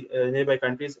nearby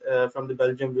countries from the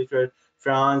Belgium, which were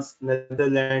France,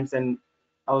 Netherlands, and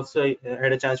also I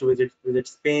had a chance to visit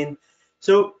Spain.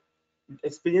 So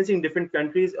experiencing different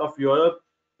countries of Europe,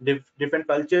 different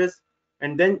cultures,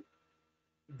 and then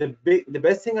the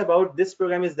best thing about this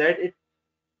program is that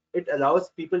it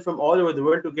allows people from all over the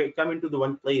world to come into the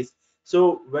one place.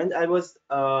 So when I was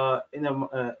in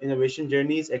innovation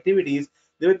journeys activities,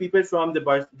 there were people from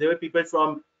India,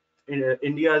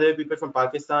 there were people from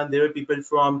Pakistan, there were people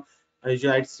from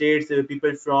United States, there were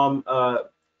people from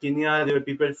Kenya, there were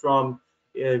people from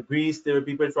Greece, there were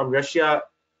people from Russia,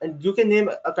 and you can name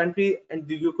a country and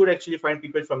you could actually find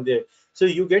people from there. So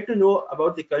you get to know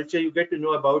about the culture, you get to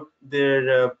know about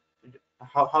their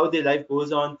how their life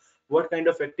goes on, what kind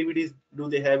of activities do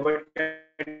they have, what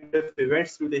kind of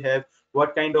events do they have,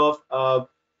 what kind of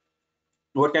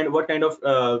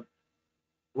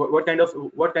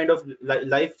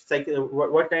life cycle,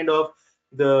 what kind of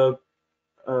the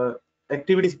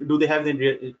activities do they have in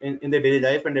their daily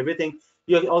life and everything.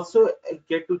 You also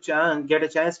get a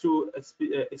chance to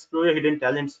explore your hidden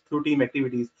talents through team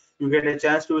activities. You get a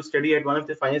chance to study at one of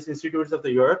the finest institutes of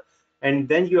the Europe, and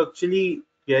then you actually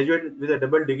graduate with a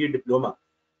double degree diploma.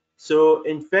 So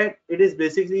in fact, it is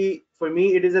basically, for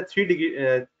me, it is a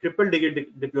triple degree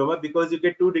diploma, because you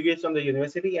get 2 degrees from the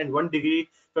university and 1 degree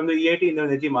from the EIT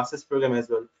InnoEnergy Master's program as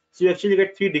well. So you actually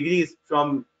get 3 degrees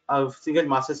from a single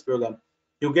master's program.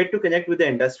 You get to connect with the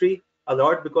industry a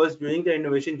lot, because during the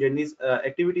innovation journeys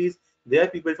activities, there are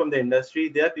people from the industry,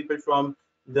 there are people from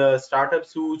the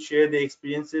startups who share their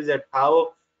experiences at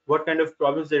what kind of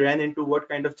problems they ran into, what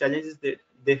kind of challenges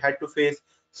they had to face.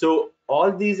 So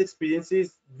all these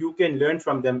experiences you can learn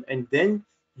from them, and then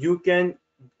you can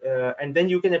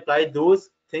apply those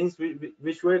things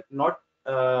which were not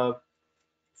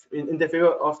in the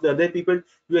favor of the other people.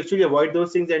 You actually avoid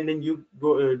those things, and then you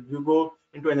go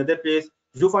into another place,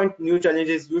 you find new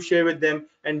challenges, you share with them,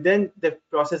 and then the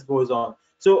process goes on.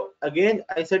 So again,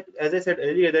 as I said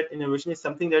earlier, that innovation is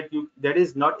something that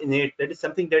is not innate, that is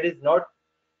something that is not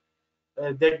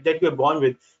that you're born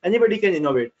with. Anybody can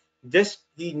innovate. Just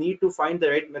he need to find the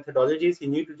right methodologies. He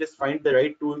need to just find the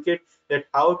right toolkit that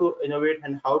how to innovate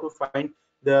and how to find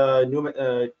the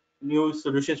new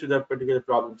solutions to the particular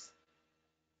problems.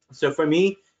 So for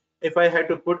me, if I had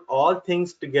to put all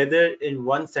things together in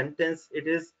one sentence, it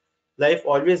is life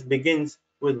always begins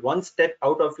with one step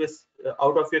out of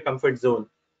your comfort zone.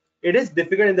 It is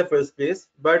difficult in the first place,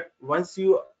 but once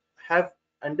you have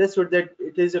understood that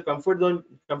it is a comfort zone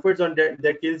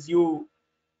that kills you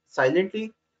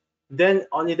silently, then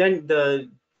only then the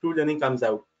true learning comes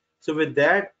out. So with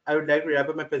that, I would like to wrap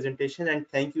up my presentation and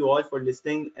thank you all for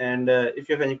listening. And if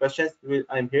you have any questions,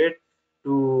 I'm here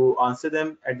to answer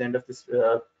them at the end of this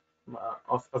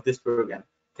this program.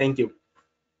 Thank you.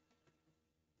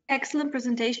 Excellent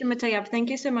presentation, Matayab. Thank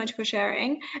you so much for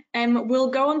sharing. We'll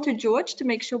go on to George to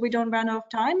make sure we don't run out of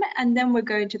time, and then we'll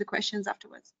go into the questions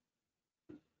afterwards.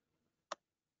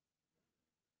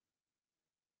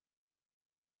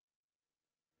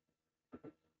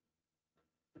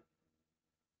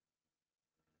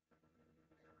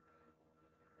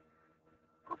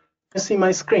 You see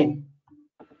my screen?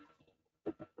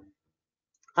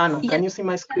 Anna, Yes. can you see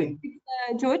my screen?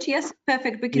 George, yes,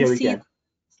 perfect. We can see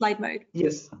slide mode.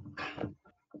 Yes.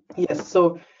 Yes.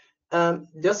 So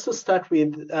just to start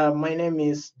with, my name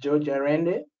is George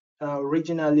Arende.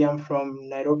 Originally, I'm from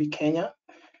Nairobi, Kenya,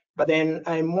 but then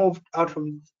I moved out of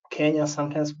Kenya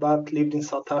sometimes back, lived in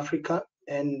South Africa,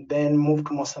 and then moved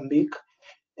to Mozambique.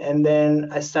 And then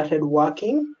I started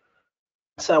working.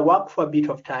 So I worked for a bit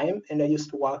of time, and I used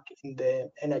to work in the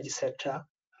energy sector,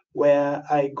 where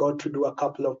I got to do a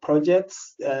couple of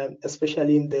projects,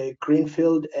 especially in the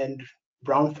greenfield and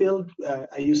brownfield.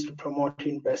 I used to promote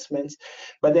investments.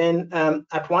 But then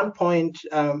at one point,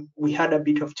 we had a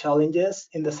bit of challenges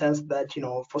in the sense that,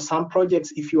 for some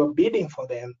projects, if you are bidding for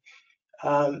them,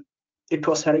 it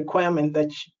was a requirement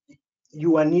that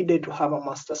you are needed to have a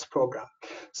master's program.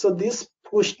 So this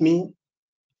pushed me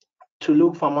to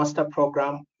look for a master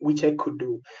program, which I could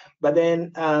do. But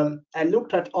then I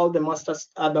looked at all the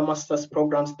other master's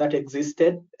programs that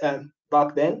existed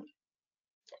back then.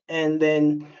 And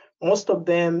then most of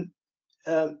them,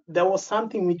 there was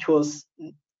something which was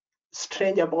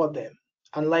strange about them.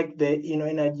 Unlike the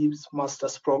InnoEnergy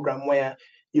Master's program, where,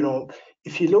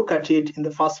 if you look at it in the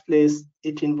first place,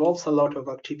 it involves a lot of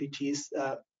activities.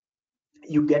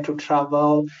 You get to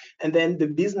travel, and then the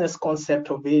business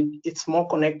concept of it, it's more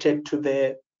connected to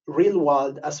the real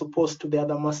world as opposed to the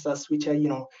other masters, which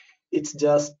are, it's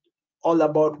just all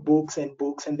about books,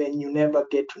 and then you never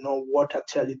get to know what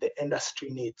actually the industry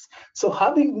needs. So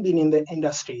having been in the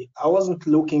industry, I wasn't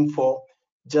looking for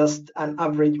just an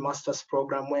average master's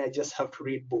program where I just have to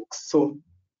read books. So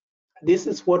this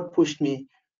is what pushed me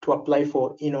to apply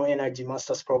for InnoEnergy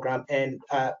Master's Program, and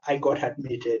I got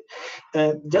admitted.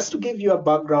 Just to give you a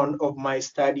background of my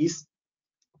studies,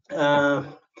 I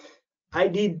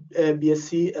did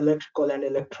BSc Electrical and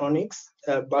Electronics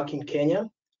back in Kenya,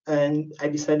 and I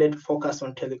decided to focus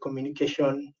on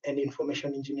telecommunication and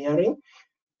information engineering,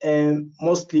 and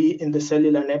mostly in the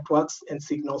cellular networks and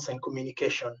signals and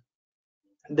communication.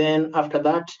 Then after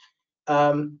that,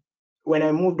 when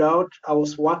I moved out, I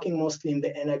was working mostly in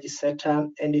the energy sector,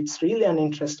 and it's really an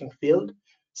interesting field.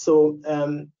 So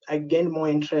I gained more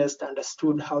interest,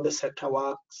 understood how the sector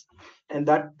works, and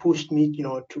that pushed me,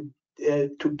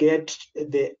 to get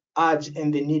the urge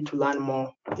and the need to learn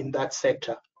more in that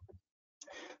sector.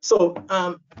 So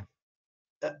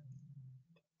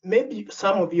maybe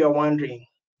some of you are wondering,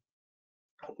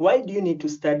 why do you need to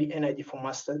study energy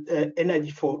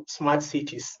for smart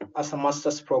cities as a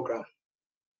master's program?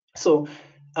 So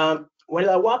when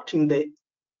I worked in the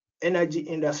energy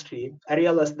industry, I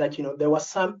realized that, there were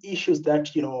some issues that,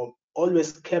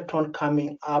 always kept on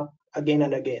coming up again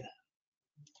and again.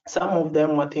 Some of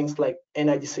them were things like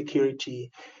energy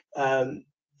security.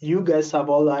 You guys have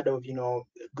all heard of,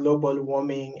 global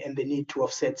warming and the need to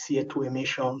offset CO2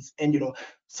 emissions, and,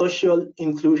 social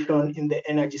inclusion in the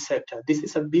energy sector. This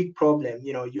is a big problem.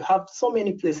 You have so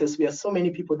many places where so many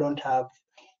people don't have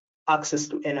access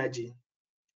to energy.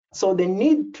 So they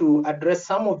need to address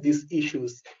some of these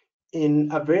issues in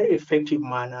a very effective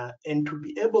manner, and to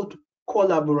be able to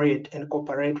collaborate and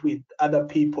cooperate with other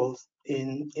people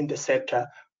in the sector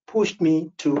pushed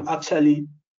me to actually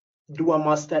do a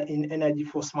master in energy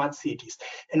for smart cities.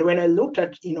 And when I looked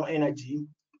at InnoEnergy,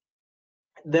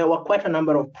 there were quite a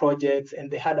number of projects, and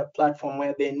they had a platform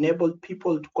where they enabled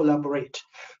people to collaborate.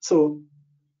 So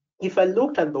if I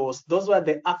looked at those were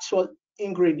the actual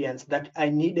ingredients that I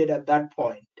needed at that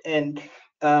point. And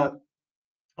I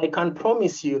can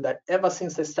promise you that ever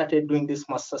since I started doing this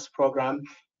master's program,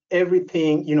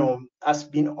 everything, has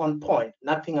been on point.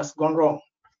 Nothing has gone wrong.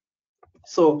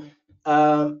 So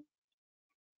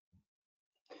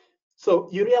so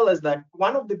you realize that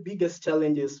one of the biggest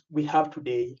challenges we have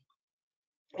today,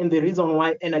 and the reason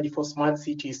why energy for smart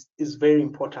cities is very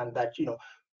important, that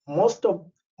most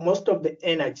of the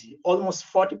energy, almost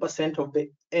 40% of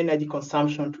the energy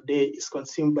consumption today is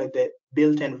consumed by the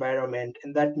built environment,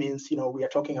 and that means we are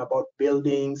talking about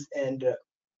buildings and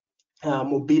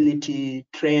mobility,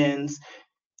 trains,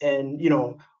 and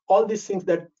all these things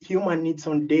that human needs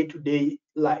on day-to-day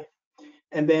life.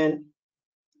 And then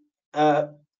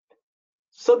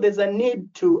so there's a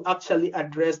need to actually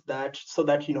address that so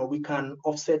that we can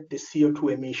offset the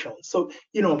CO2 emissions. So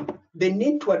the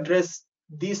need to address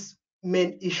these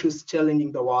main issues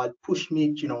challenging the world push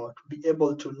me to be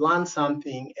able to learn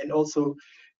something, and also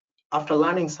after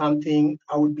learning something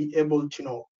I would be able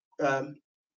to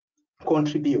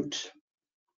contribute.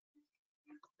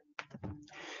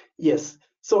 Yes.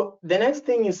 So the next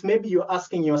thing is, maybe you're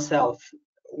asking yourself,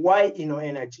 why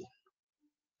InnoEnergy?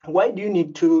 Why do you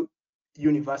need 2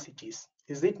 universities?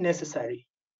 Is it necessary?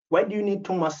 Why do you need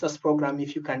 2 master's programs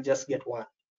if you can just get one?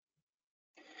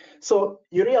 So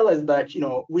you realize that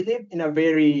we live in a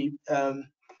very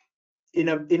in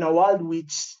a world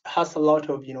which has a lot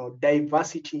of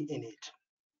diversity in it,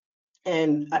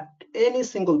 and at any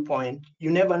single point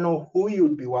you never know who you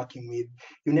would be working with,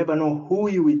 you never know who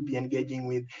you will be engaging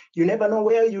with, you never know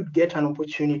where you'd get an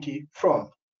opportunity from.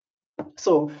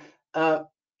 So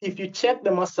if you check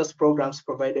the master's programs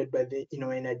provided by the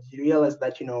InnoEnergy, you realize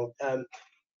that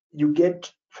you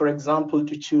get, for example,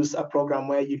 to choose a program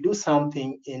where you do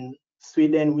something in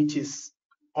Sweden, which is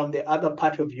on the other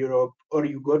part of Europe, or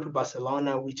you go to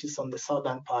Barcelona, which is on the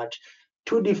southern part.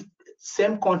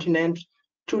 Same continent,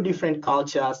 2 different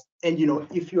cultures, and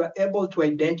if you are able to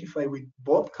identify with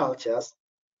both cultures,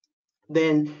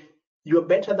 then you're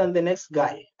better than the next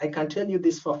guy. I can tell you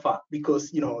this for a fact,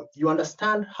 because you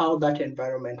understand how that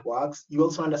environment works. You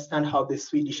also understand how the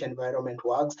Swedish environment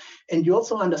works, and you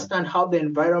also understand how the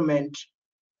environment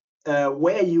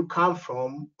where you come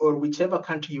from, or whichever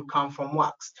country you come from,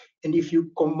 works. And if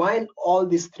you combine all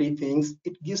these 3 things,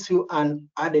 it gives you an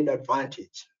added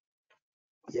advantage.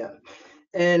 Yeah.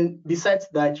 And besides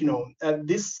that,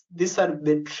 these are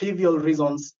the trivial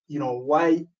reasons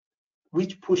why,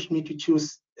 which pushed me to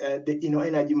choose the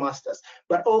InnoEnergy Masters.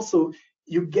 But also,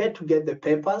 you get to get the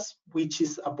papers, which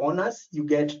is a bonus. You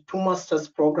get 2 master's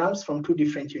programs from 2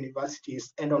 different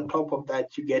universities, and on top of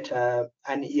that, you get an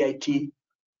EIT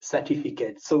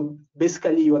certificate. So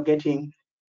basically, you are getting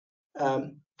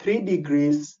 3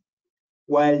 degrees,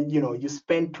 while you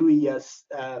spend 2 years.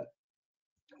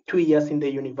 2 years in the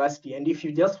university. And if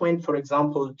you just went, for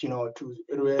example, to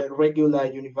a regular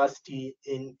university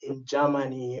in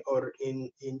Germany or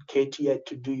in KTI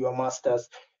to do your master's,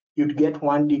 you'd get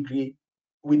 1 degree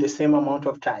with the same amount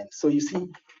of time. So you see,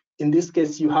 in this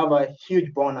case, you have a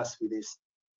huge bonus with this.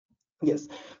 Yes.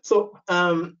 So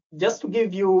just to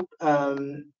give you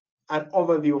an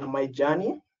overview of my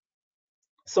journey.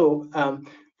 So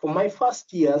for my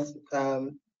first years,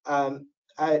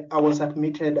 I was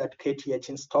admitted at KTH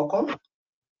in Stockholm,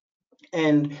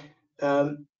 and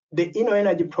the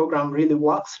InnoEnergy program really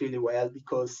works really well,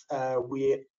 because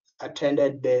we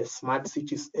attended the Smart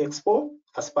Cities Expo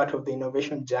as part of the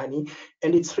innovation journey,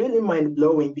 and it's really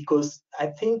mind-blowing, because I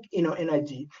think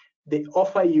InnoEnergy, they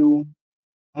offer you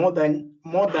more than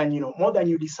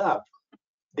you deserve.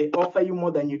 They offer you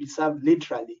more than you deserve,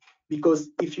 literally, because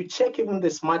if you check even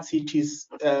the Smart Cities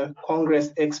Congress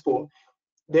Expo,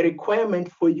 the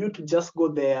requirement for you to just go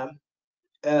there,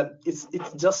 it's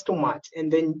just too much.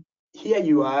 And then here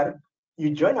you are, you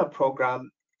join a program,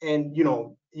 and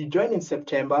you join in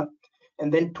September,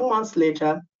 and then 2 months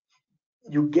later,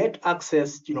 you get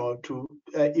access to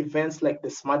events like the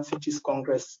Smart Cities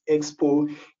Congress Expo.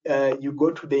 You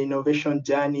go to the innovation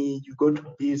journey, you go to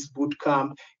Biz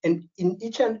Bootcamp, and in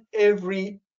each and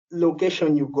every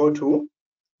location you go to,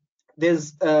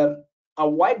 there's a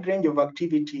wide range of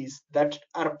activities that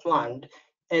are planned.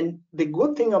 And the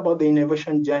good thing about the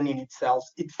innovation journey in itself,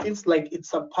 it feels like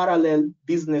it's a parallel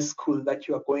business school that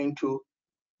you are going to,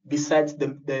 besides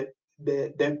the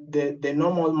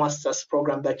normal master's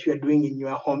program that you are doing in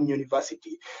your home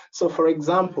university. So for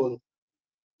example,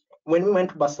 when we went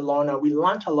to Barcelona, we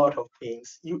learned a lot of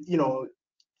things.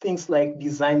 Things like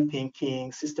design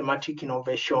thinking, systematic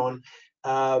innovation,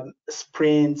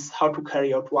 sprints, how to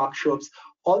carry out workshops,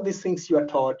 all these things you are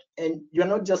taught. And you're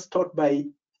not just taught by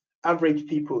average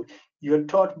people, you're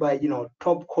taught by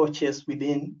top coaches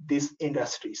within these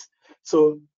industries.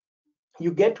 So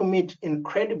you get to meet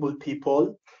incredible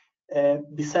people.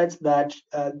 Besides that,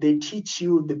 they teach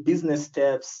you the business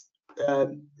steps,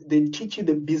 they teach you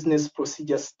the business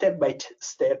procedure step by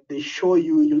step. They show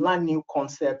you, you learn new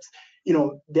concepts. You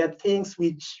know, there are things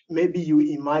which maybe you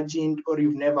imagined or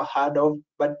you've never heard of,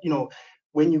 but you know,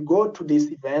 when you go to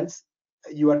these events,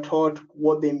 you are taught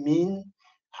what they mean,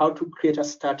 how to create a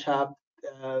startup,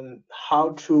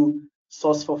 how to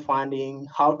source for funding,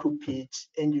 how to pitch,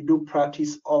 and you do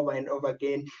practice over and over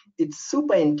again. It's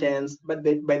super intense, but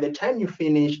by the time you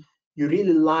finish, you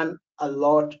really learn a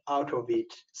lot out of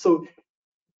it. So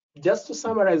just to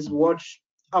summarize what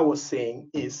I was saying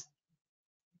is,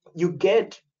 you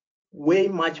get way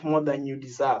much more than you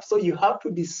deserve. So you have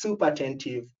to be super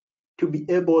attentive to be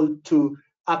able to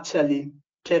actually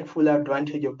take full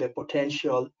advantage of the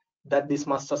potential that this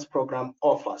master's program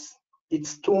offers.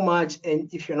 It's too much,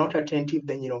 and if you're not attentive,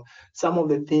 then you know some of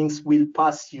the things will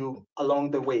pass you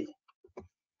along the way.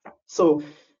 So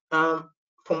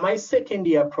for my second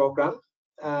year program,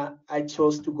 I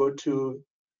chose to go to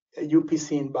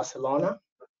UPC in Barcelona.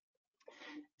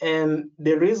 And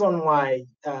the reason why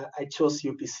I chose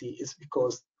UPC is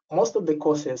because most of the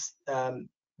courses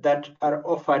that are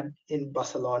offered in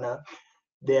Barcelona,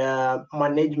 they are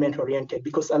management oriented,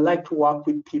 because I like to work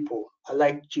with people. I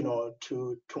like, you know,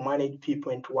 to manage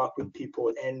people and to work with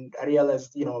people. And I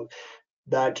realized, you know,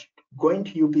 that going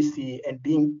to UPC and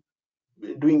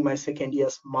doing my second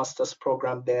year's master's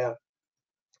program there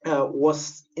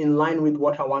was in line with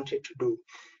what I wanted to do.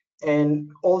 And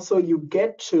also you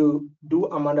get to do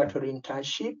a mandatory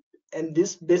internship. And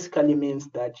this basically means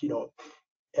that, you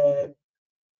know,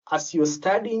 as you're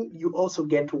studying, you also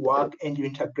get to work and you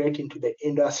integrate into the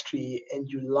industry and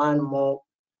you learn more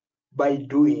by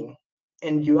doing,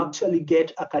 and you actually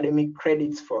get academic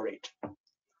credits for it.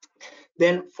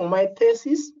 Then for my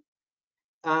thesis,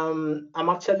 I'm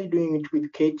actually doing it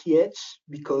with KTH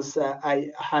because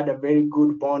I had a very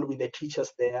good bond with the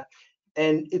teachers there.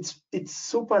 And it's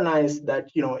super nice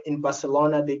that, you know, in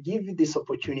Barcelona, they give you this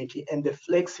opportunity and the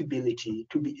flexibility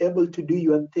to be able to do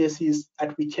your thesis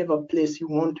at whichever place you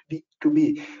want to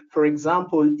be. For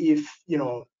example, if, you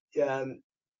know,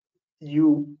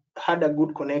 you had a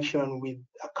good connection with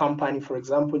a company, for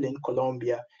example, in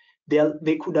Colombia,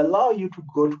 they could allow you to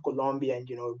go to Colombia and,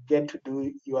 you know, get to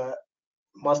do your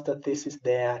master thesis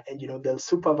there, and you know they'll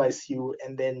supervise you,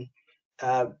 and then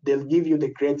they'll give you the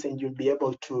grades and you'll be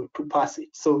able to pass it.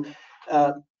 So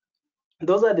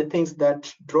those are the things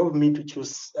that drove me to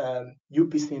choose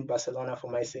UPC in Barcelona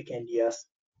for my second years.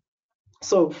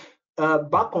 So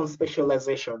back on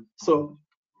specialization. So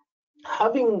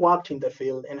having worked in the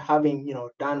field and having, you know,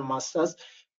 done masters,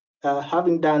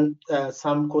 having done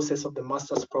some courses of the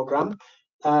master's program,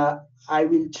 I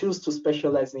will choose to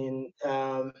specialize in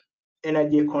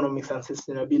energy economics and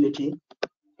sustainability.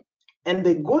 And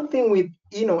the good thing with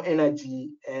InnoEnergy,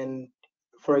 and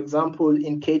for example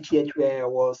in KTH where I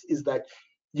was, is that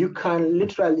you can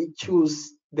literally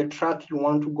choose the track you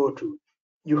want to go to.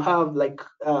 You have like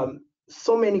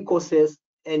so many courses,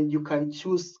 and you can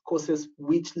choose courses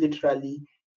which literally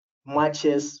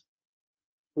matches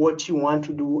what you want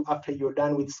to do after you're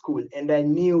done with school. And I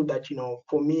knew that, you know,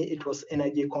 for me, it was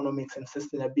energy economics and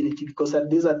sustainability, because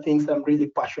these are things I'm really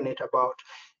passionate about.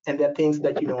 And they're things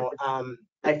that, you know,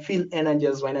 I feel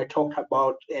energized when I talk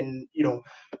about, and, you know,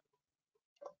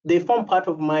 they form part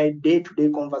of my day-to-day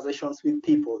conversations with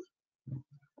people.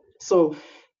 So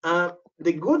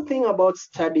the good thing about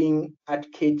studying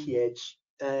at KTH,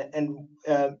 and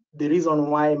the reason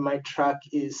why my track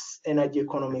is energy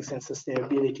economics and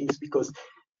sustainability, is because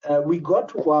we got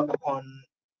to work on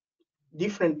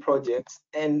different projects,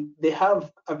 and they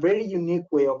have a very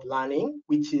unique way of learning,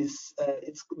 which is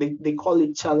they call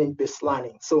it challenge-based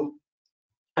learning. So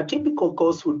a typical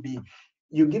course would be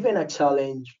you're given a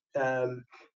challenge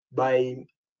by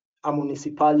a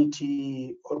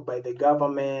municipality or by the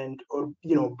government, or,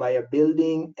 you know, by a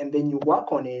building, and then you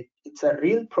work on it. It's a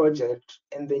real project,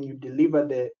 and then you deliver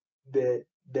the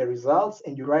results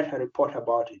and you write a report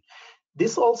about it.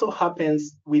 This also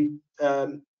happens with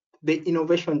the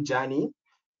innovation journey.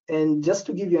 And just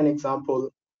to give you an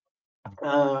example,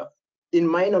 in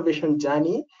my innovation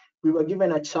journey, we were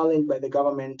given a challenge by the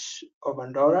government of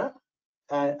Andorra.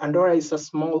 Andorra is a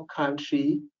small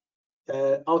country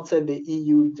outside the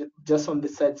EU, just on the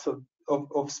sides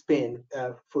of Spain,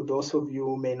 for those of you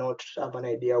who may not have an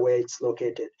idea where it's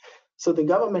located. So the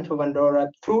government of Andorra,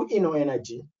 through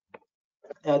InnoEnergy,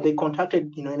 they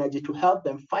contacted InnoEnergy to help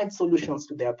them find solutions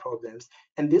to their problems.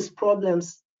 And these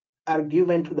problems are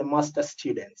given to the master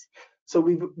students. So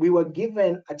we were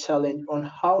given a challenge on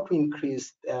how to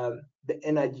increase the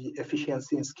energy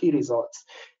efficiency in ski resorts.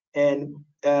 And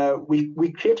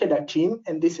we created a team,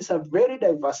 and this is a very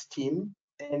diverse team.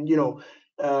 And, you know,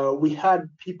 We had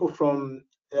people from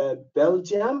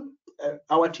Belgium.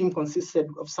 Our team consisted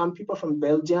of some people from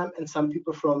Belgium and some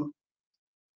people from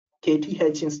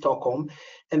KTH in Stockholm.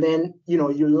 And then, you know,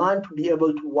 you learn to be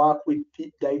able to work with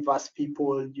diverse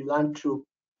people. You learn to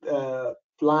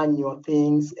plan your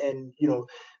things and, you know,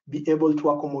 be able to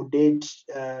accommodate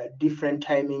different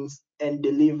timings and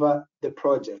deliver the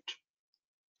project.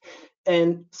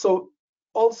 And so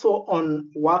also on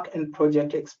work and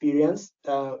project experience,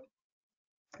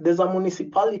 there's a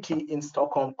municipality in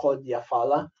Stockholm called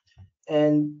Järfälla,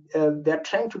 and they're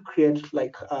trying to create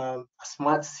like a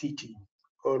smart city,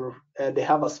 or they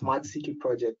have a smart city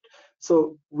project.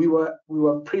 So we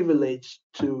were privileged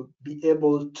to be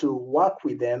able to work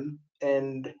with them,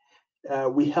 and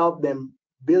we helped them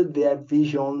build their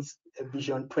visions,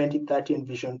 Vision 2030 and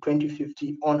Vision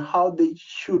 2050, on how they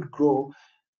should grow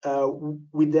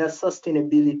with their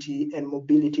sustainability and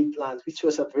mobility plans, which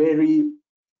was a very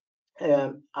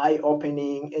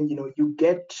eye-opening, and you know, you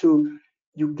get to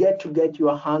get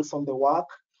your hands on the work,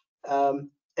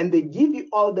 and they give you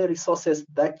all the resources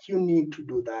that you need to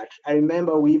do that. I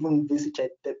remember we even visited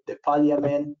the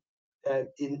parliament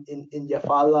in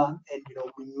Järfälla, and you know,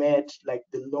 we met like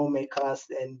the lawmakers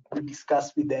and we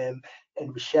discussed with them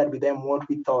and we shared with them what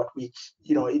we thought, which,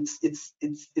 you know,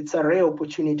 it's a rare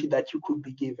opportunity that you could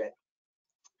be given.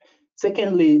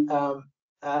 Secondly,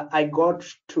 I got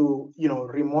to, you know,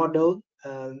 remodel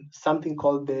something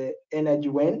called the Energy,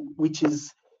 which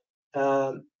is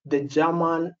the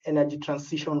German energy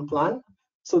transition plan.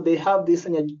 So they have this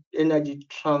energy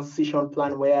transition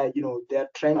plan where, you know, they're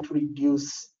trying to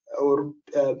reduce or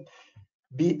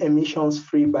be emissions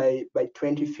free by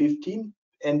 2050.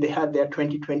 And they had their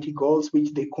 2020 goals,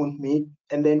 which they couldn't meet.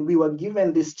 And then we were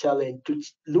given this challenge to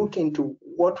look into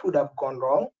what would have gone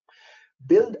wrong,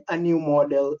 build a new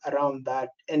model around that,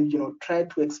 and, you know, try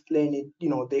to explain it, you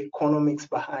know, the economics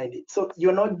behind it. So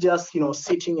you're not just, you know,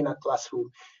 sitting in a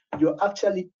classroom, you're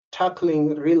actually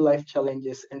tackling real life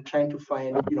challenges and trying to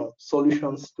find, you know,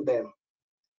 solutions to them.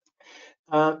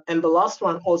 And the last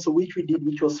one also, which we did,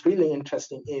 which was really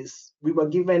interesting, is we were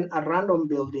given a random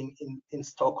building in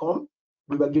Stockholm.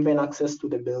 We were given access to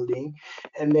the building,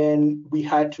 and then we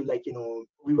had to, like, you know,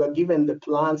 we were given the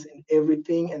plans and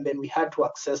everything, and then we had to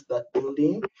access that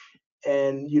building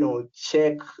and, you know,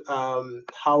 check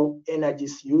how energy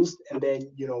is used. And then,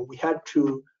 you know, we had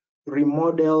to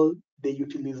remodel the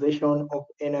utilization of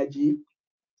energy.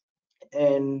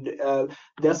 And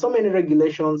there are so many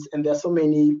regulations and there are so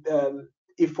many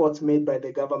efforts made by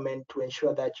the government to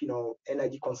ensure that, you know,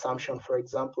 energy consumption, for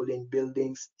example, in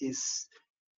buildings is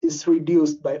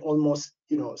reduced by almost,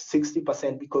 you know,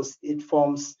 60%, because it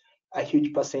forms a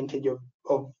huge percentage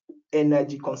of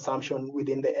energy consumption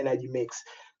within the energy mix.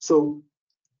 So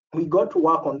we got to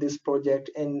work on this project,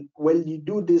 and when you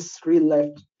do this real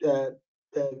life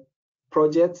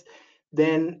projects,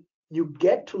 then you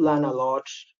get to learn a lot.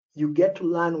 You get to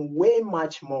learn way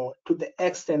much more, to the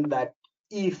extent that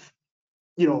if,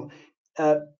 you know,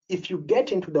 if you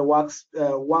get into the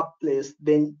workplace,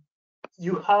 then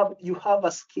you have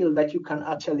a skill that you can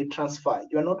actually transfer.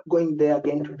 You're not going there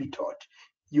again to be taught.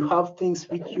 You have things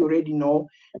which you already know,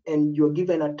 and you're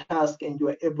given a task and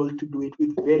you're able to do it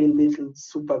with very little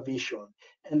supervision.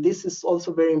 And this is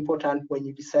also very important when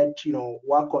you decide to, you know,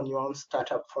 work on your own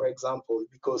startup, for example,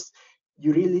 because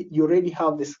you already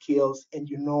have the skills and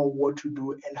you know what to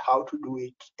do and how to do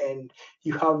it, and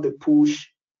you have the push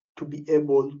to be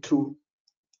able to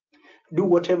do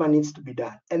whatever needs to be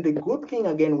done. And the good thing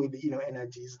again with the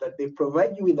InnoEnergy is that they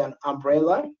provide you with an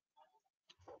umbrella.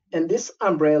 And this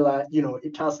umbrella, you know,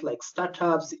 it has like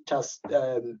startups, it has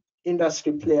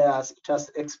industry players, it has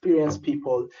experienced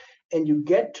people, and you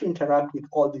get to interact with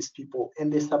all these people,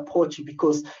 and they support you,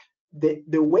 because the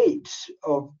weight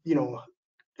of, you know,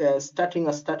 starting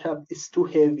a startup is too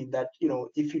heavy, that, you know,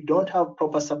 if you don't have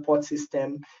proper support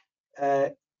system,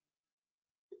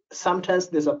 sometimes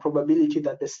there's a probability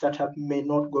that the startup may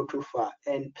not go too far.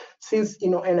 And since, you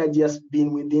know, InnoEnergy has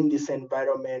been within this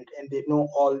environment and they know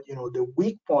all, you know, the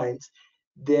weak points,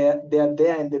 they're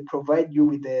there, and they provide you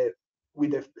with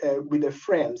the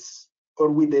frames, or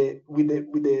with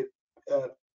the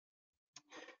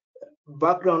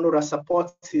background or a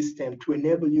support system to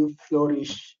enable you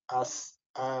flourish as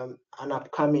an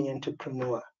upcoming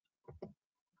entrepreneur.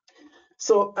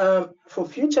 So for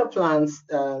future plans,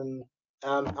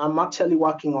 I'm actually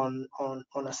working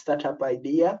on a startup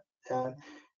idea,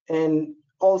 and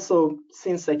also,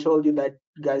 since I told you that,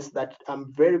 guys, that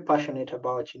I'm very passionate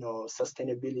about, you know,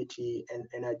 sustainability and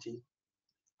energy,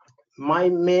 my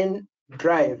main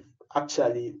drive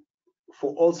actually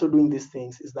for also doing these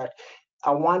things is that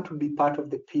I want to be part of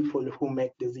the people who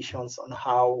make decisions on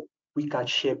how we can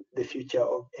shape the future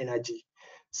of energy.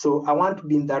 So I want to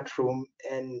be in that room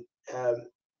and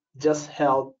just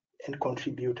help and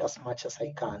contribute as much as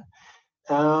I can.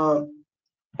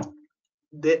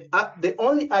 The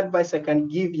only advice I can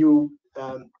give you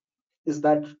is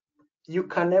that you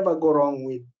can never go wrong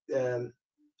with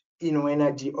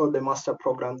InnoEnergy or the master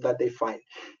program that they find.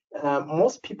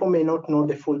 Most people may not know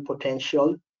the full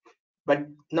potential, but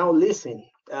now listen,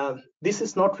 this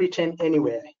is not written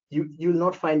anywhere. You'll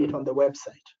not find it on the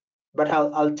website. But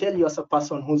I'll tell you as a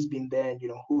person who's been there and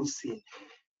who's seen.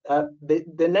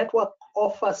 The network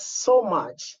offers so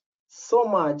much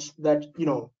that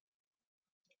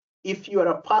if you are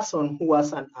a person who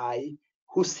has an eye,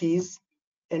 who sees,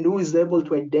 and who is able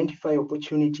to identify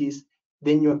opportunities,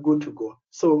 then you're good to go.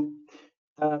 So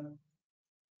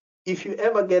if you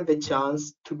ever get the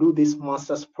chance to do this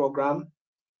master's program,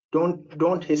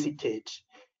 don't hesitate.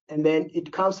 And then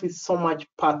it comes with so much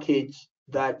package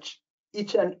that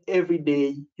each and every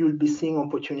day you'll be seeing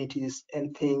opportunities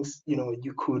and things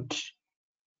you could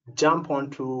jump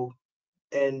onto,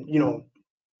 and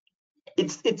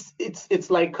it's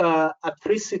like a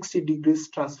 360 degrees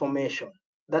transformation.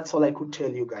 That's all I could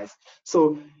tell you guys.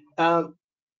 So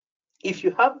if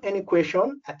you have any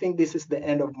question, I think this is the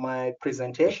end of my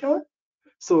presentation.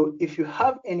 So if you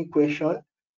have any question,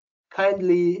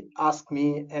 kindly ask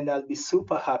me and I'll be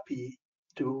super happy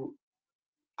to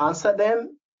answer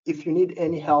them. If you need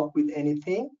any help with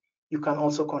anything, you can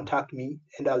also contact me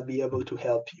and I'll be able to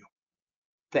help you.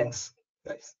 Thanks,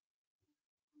 guys.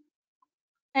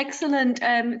 Excellent.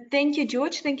 Thank you,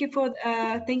 George. Thank you for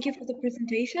the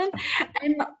presentation.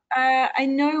 I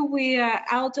know we are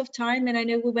out of time, and I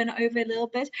know we went over a little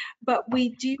bit, but we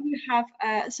do have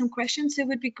some questions. So it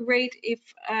would be great if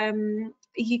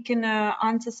you can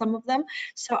answer some of them.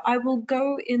 So I will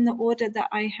go in the order that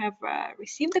I have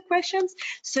received the questions.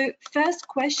 So first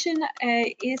question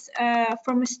is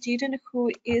from a student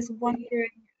who is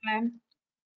wondering.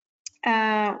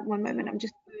 One moment, I'm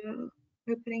just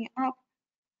opening it up.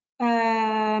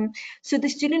 So the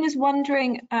student is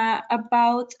wondering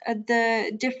about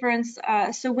the difference.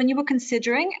 So when you were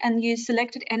considering and you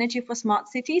selected energy for smart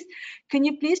cities, can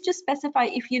you please just specify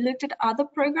if you looked at other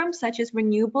programs such as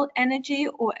renewable energy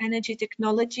or energy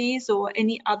technologies or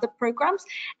any other programs?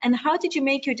 And how did you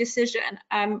make your decision?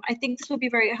 I think this will be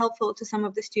very helpful to some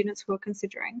of the students who are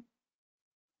considering.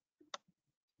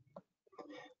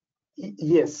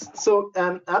 Yes, so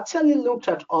I actually looked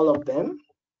at all of them.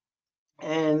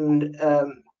 And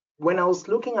when I was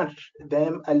looking at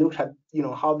them, I looked at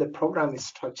how the program is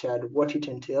structured, what it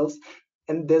entails,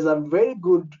 and there's a very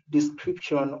good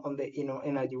description on the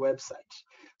InnoEnergy website.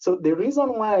 So the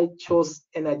reason why I chose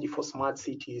energy for smart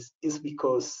cities is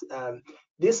because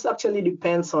this actually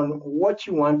depends on what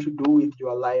you want to do with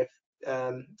your life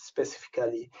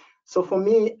specifically. So for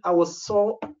me, I was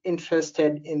so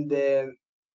interested in the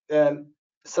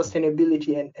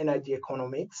sustainability and energy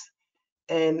economics,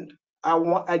 and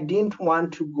I didn't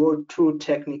want to go too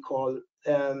technical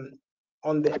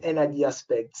on the energy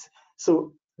aspects.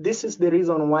 So this is the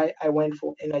reason why I went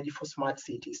for energy for smart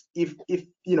cities. If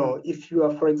you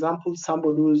are, for example,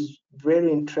 somebody who's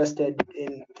very interested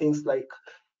in things like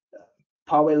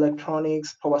power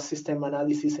electronics, power system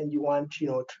analysis, and you want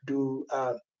to do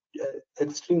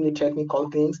extremely technical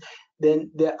things, then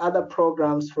there are other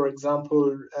programs, for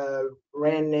example,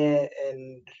 Enery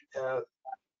and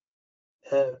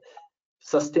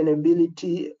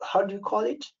sustainability, how do you call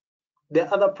it? There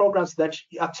are other programs that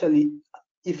actually,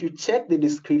 if you check the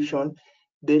description,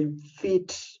 they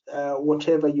fit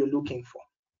whatever you're looking for.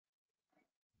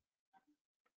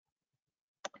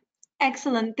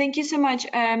 Excellent. Thank you so much.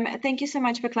 Thank you so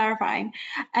much for clarifying.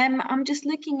 I'm just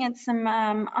looking at some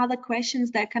other questions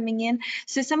that are coming in.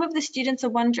 So some of the students are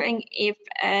wondering if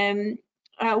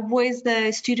what is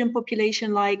the student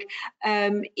population like,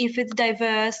 if it's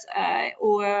diverse,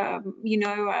 or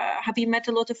have you met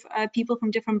a lot of people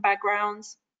from different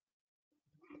backgrounds?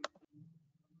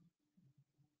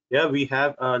 Yeah, we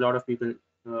have a lot of people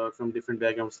from different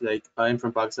backgrounds. Like I'm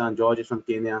from Pakistan, George is from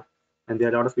Kenya, and there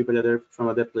are a lot of people that are from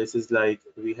other places. Like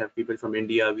we have people from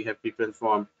India, we have people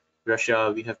from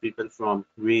Russia, we have people from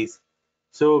Greece.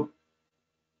 So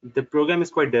the program is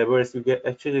quite diverse. You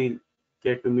actually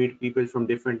get to meet people from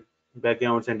different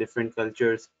backgrounds and different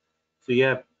cultures. So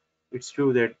yeah, it's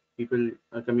true that people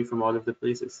are coming from all of the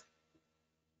places.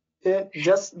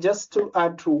 Just to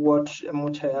add to what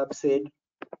Mutayab said,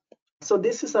 so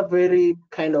this is a very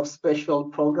kind of special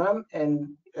program,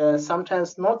 and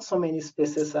sometimes not so many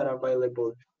spaces are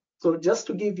available. So just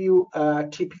to give you a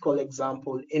typical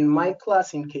example, in my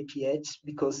class in KTH,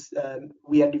 because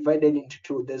we are divided into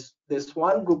two, there's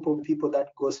one group of people that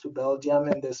goes to Belgium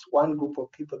and there's one group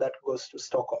of people that goes to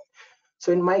Stockholm.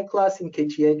 So in my class in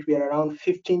KTH, we are around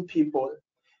 15 people.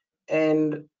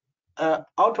 And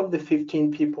out of the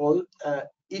 15 people,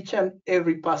 each and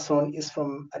every person is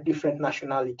from a different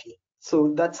nationality.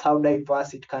 So that's how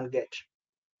diverse it can get.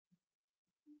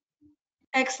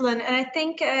 Excellent. And I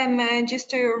think just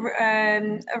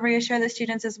to reassure the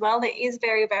students as well, it is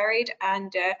very varied,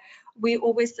 and we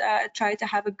always try to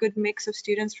have a good mix of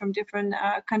students from different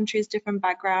countries, different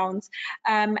backgrounds.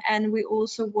 And we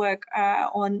also work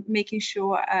on making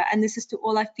sure, and this is to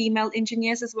all our female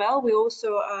engineers as well, we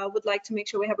also would like to make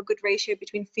sure we have a good ratio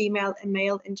between female and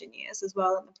male engineers as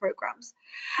well in the programs.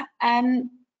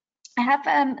 I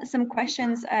have some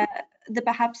questions that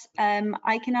perhaps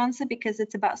I can answer because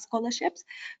it's about scholarships.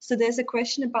 So there's a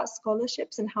question about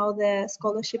scholarships and how the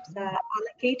scholarships are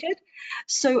allocated.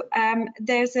 So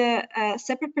there's a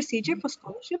separate procedure for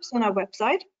scholarships on our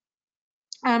website.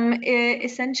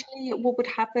 Essentially, what would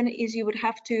happen is you would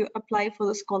have to apply for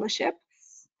the scholarship.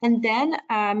 And then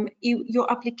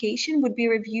your application would be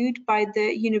reviewed by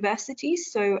the university,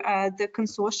 so the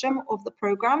consortium of the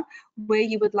program where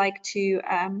you would like to,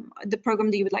 the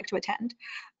program that you would like to attend.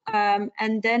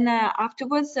 And then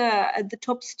afterwards, the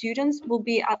top students will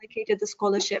be allocated the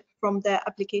scholarship from the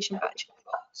application batch.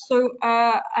 So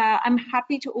I'm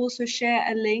happy to also share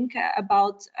a link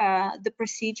about the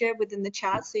procedure within the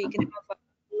chat, so you can have a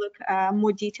look,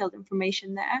 more detailed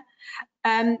information there.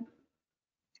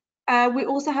 We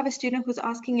also have a student who's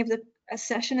asking if the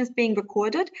session is being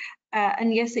recorded,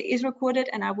 and yes, it is recorded,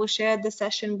 and I will share the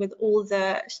session with all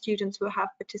the students who have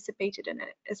participated in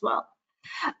it as well.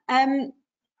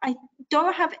 I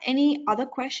don't have any other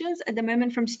questions at the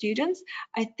moment from students.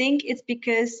 I think it's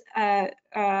because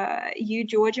you,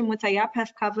 George, and Mutayab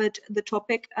have covered the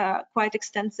topic quite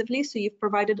extensively, so you've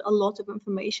provided a lot of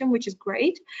information, which is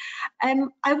great.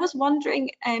 I was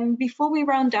wondering, before we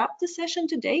round up the session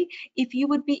today, if you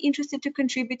would be interested to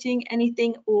contributing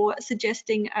anything or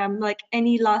suggesting like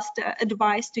any last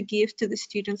advice to give to the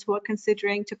students who are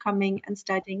considering to coming and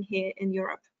studying here in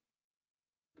Europe.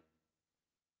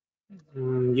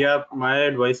 Yeah, my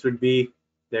advice would be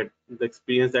that the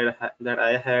experience that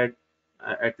I had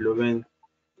at Leuven,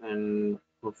 and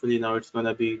hopefully now it's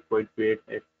gonna be quite great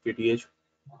at KTH.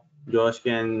 Josh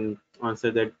can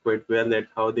answer that quite well, that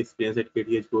how the experience at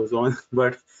KTH goes on.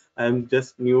 But I'm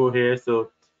just new here,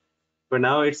 so for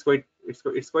now it's okay.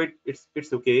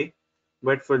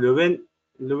 But for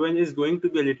Leuven is going to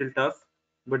be a little tough,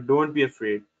 but don't be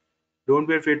afraid. Don't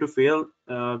be afraid to fail.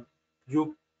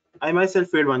 I myself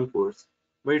failed one course,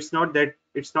 but it's not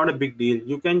a big deal.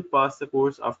 You can pass the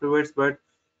course afterwards, but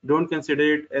don't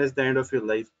consider it as the end of your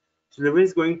life. So Leuven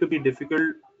is going to be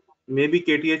difficult. Maybe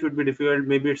KTH would be difficult,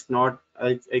 maybe it's not.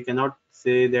 I cannot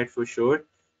say that for sure,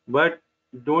 but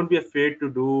don't be afraid to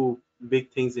do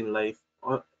big things in life.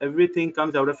 Everything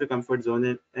comes out of your comfort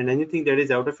zone, and anything that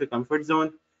is out of your comfort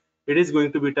zone, it is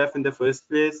going to be tough in the first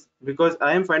place, because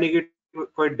I am finding it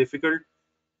quite difficult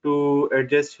to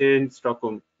adjust here in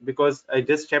Stockholm, because I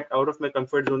just stepped out of my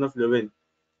comfort zone of Leuven.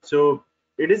 So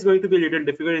it is going to be a little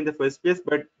difficult in the first place,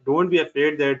 but don't be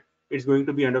afraid that it's going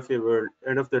to be end of your world,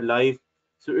 end of the life.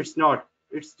 So it's not.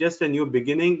 It's just a new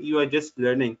beginning. You are just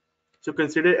learning. So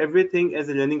consider everything as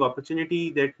a learning opportunity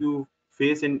that you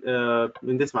face in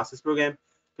this master's program.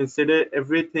 Consider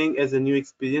everything as a new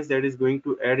experience that is going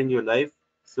to add in your life.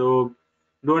 So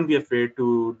don't be afraid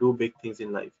to do big things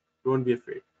in life. Don't be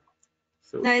afraid.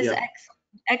 So That is yeah.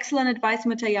 excellent advice,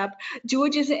 Mutayab.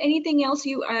 George, is there anything else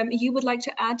you would like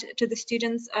to add to the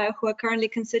students who are currently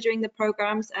considering the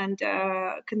programs and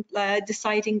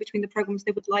deciding between the programs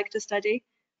they would like to study?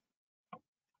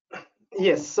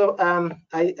 Yes, so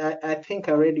I think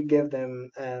I already gave them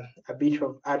a bit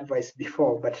of advice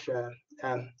before, but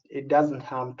it doesn't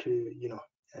harm to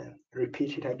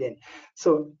repeat it again.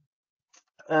 So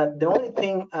the only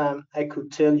thing I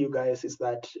could tell you guys is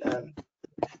that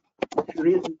if you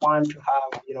really want to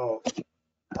have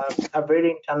a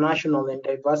very international and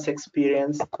diverse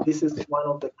experience, this is one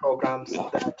of the programs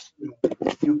that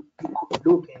you could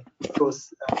look into,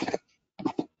 because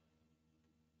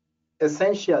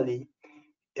essentially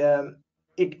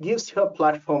it gives you a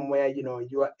platform where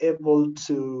you are able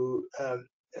to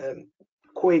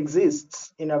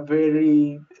coexist in a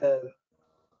very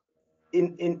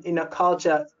in a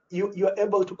culture. You're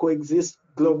able to coexist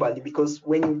globally, because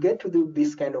when you get to do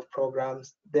these kind of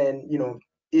programs, then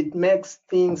it makes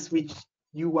things which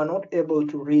you were not able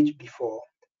to reach before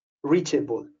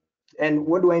reachable. And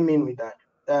what do I mean with that?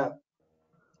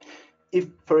 if,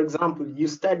 for example, you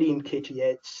study in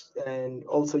KTH and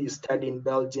also you study in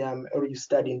Belgium or you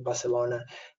study in Barcelona,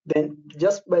 then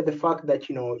just by the fact that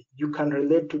you can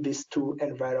relate to these two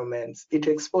environments, it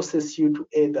exposes you to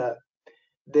either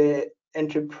the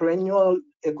entrepreneurial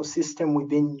ecosystem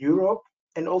within Europe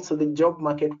and also the job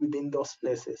market within those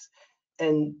places.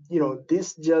 And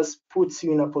this just puts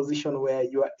you in a position where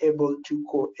you are able to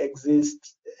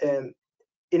coexist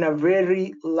in a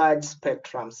very large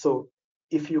spectrum. So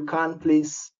if you can,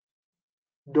 please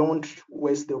don't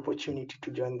waste the opportunity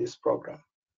to join this program.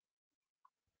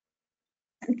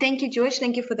 Thank you, George.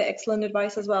 Thank you for the excellent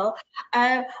advice as well.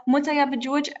 Mutayaba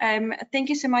George, thank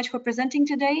you so much for presenting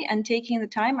today and taking the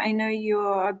time. I know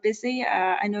you're busy.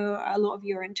 I know a lot of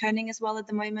you are interning as well at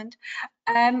the moment.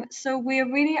 So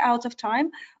we're really out of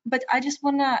time, but I just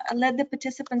want to let the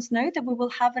participants know that we will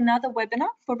have another webinar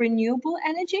for renewable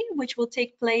energy, which will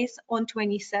take place on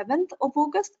 27th of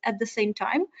August at the same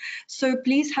time. So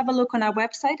please have a look on our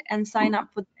website and sign up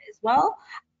for that as well.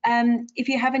 If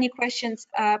you have any questions,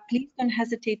 please don't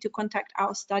hesitate to contact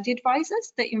our study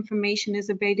advisors. The information is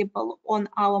available on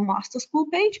our Master School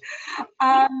page.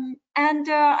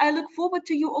 I look forward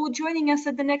to you all joining us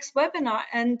at the next webinar,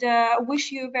 and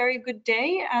wish you a very good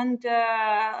day. And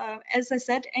as I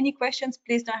said, any questions,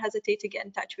 please don't hesitate to get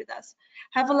in touch with us.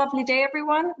 Have a lovely day,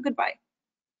 everyone. Goodbye.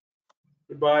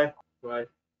 Goodbye. Bye.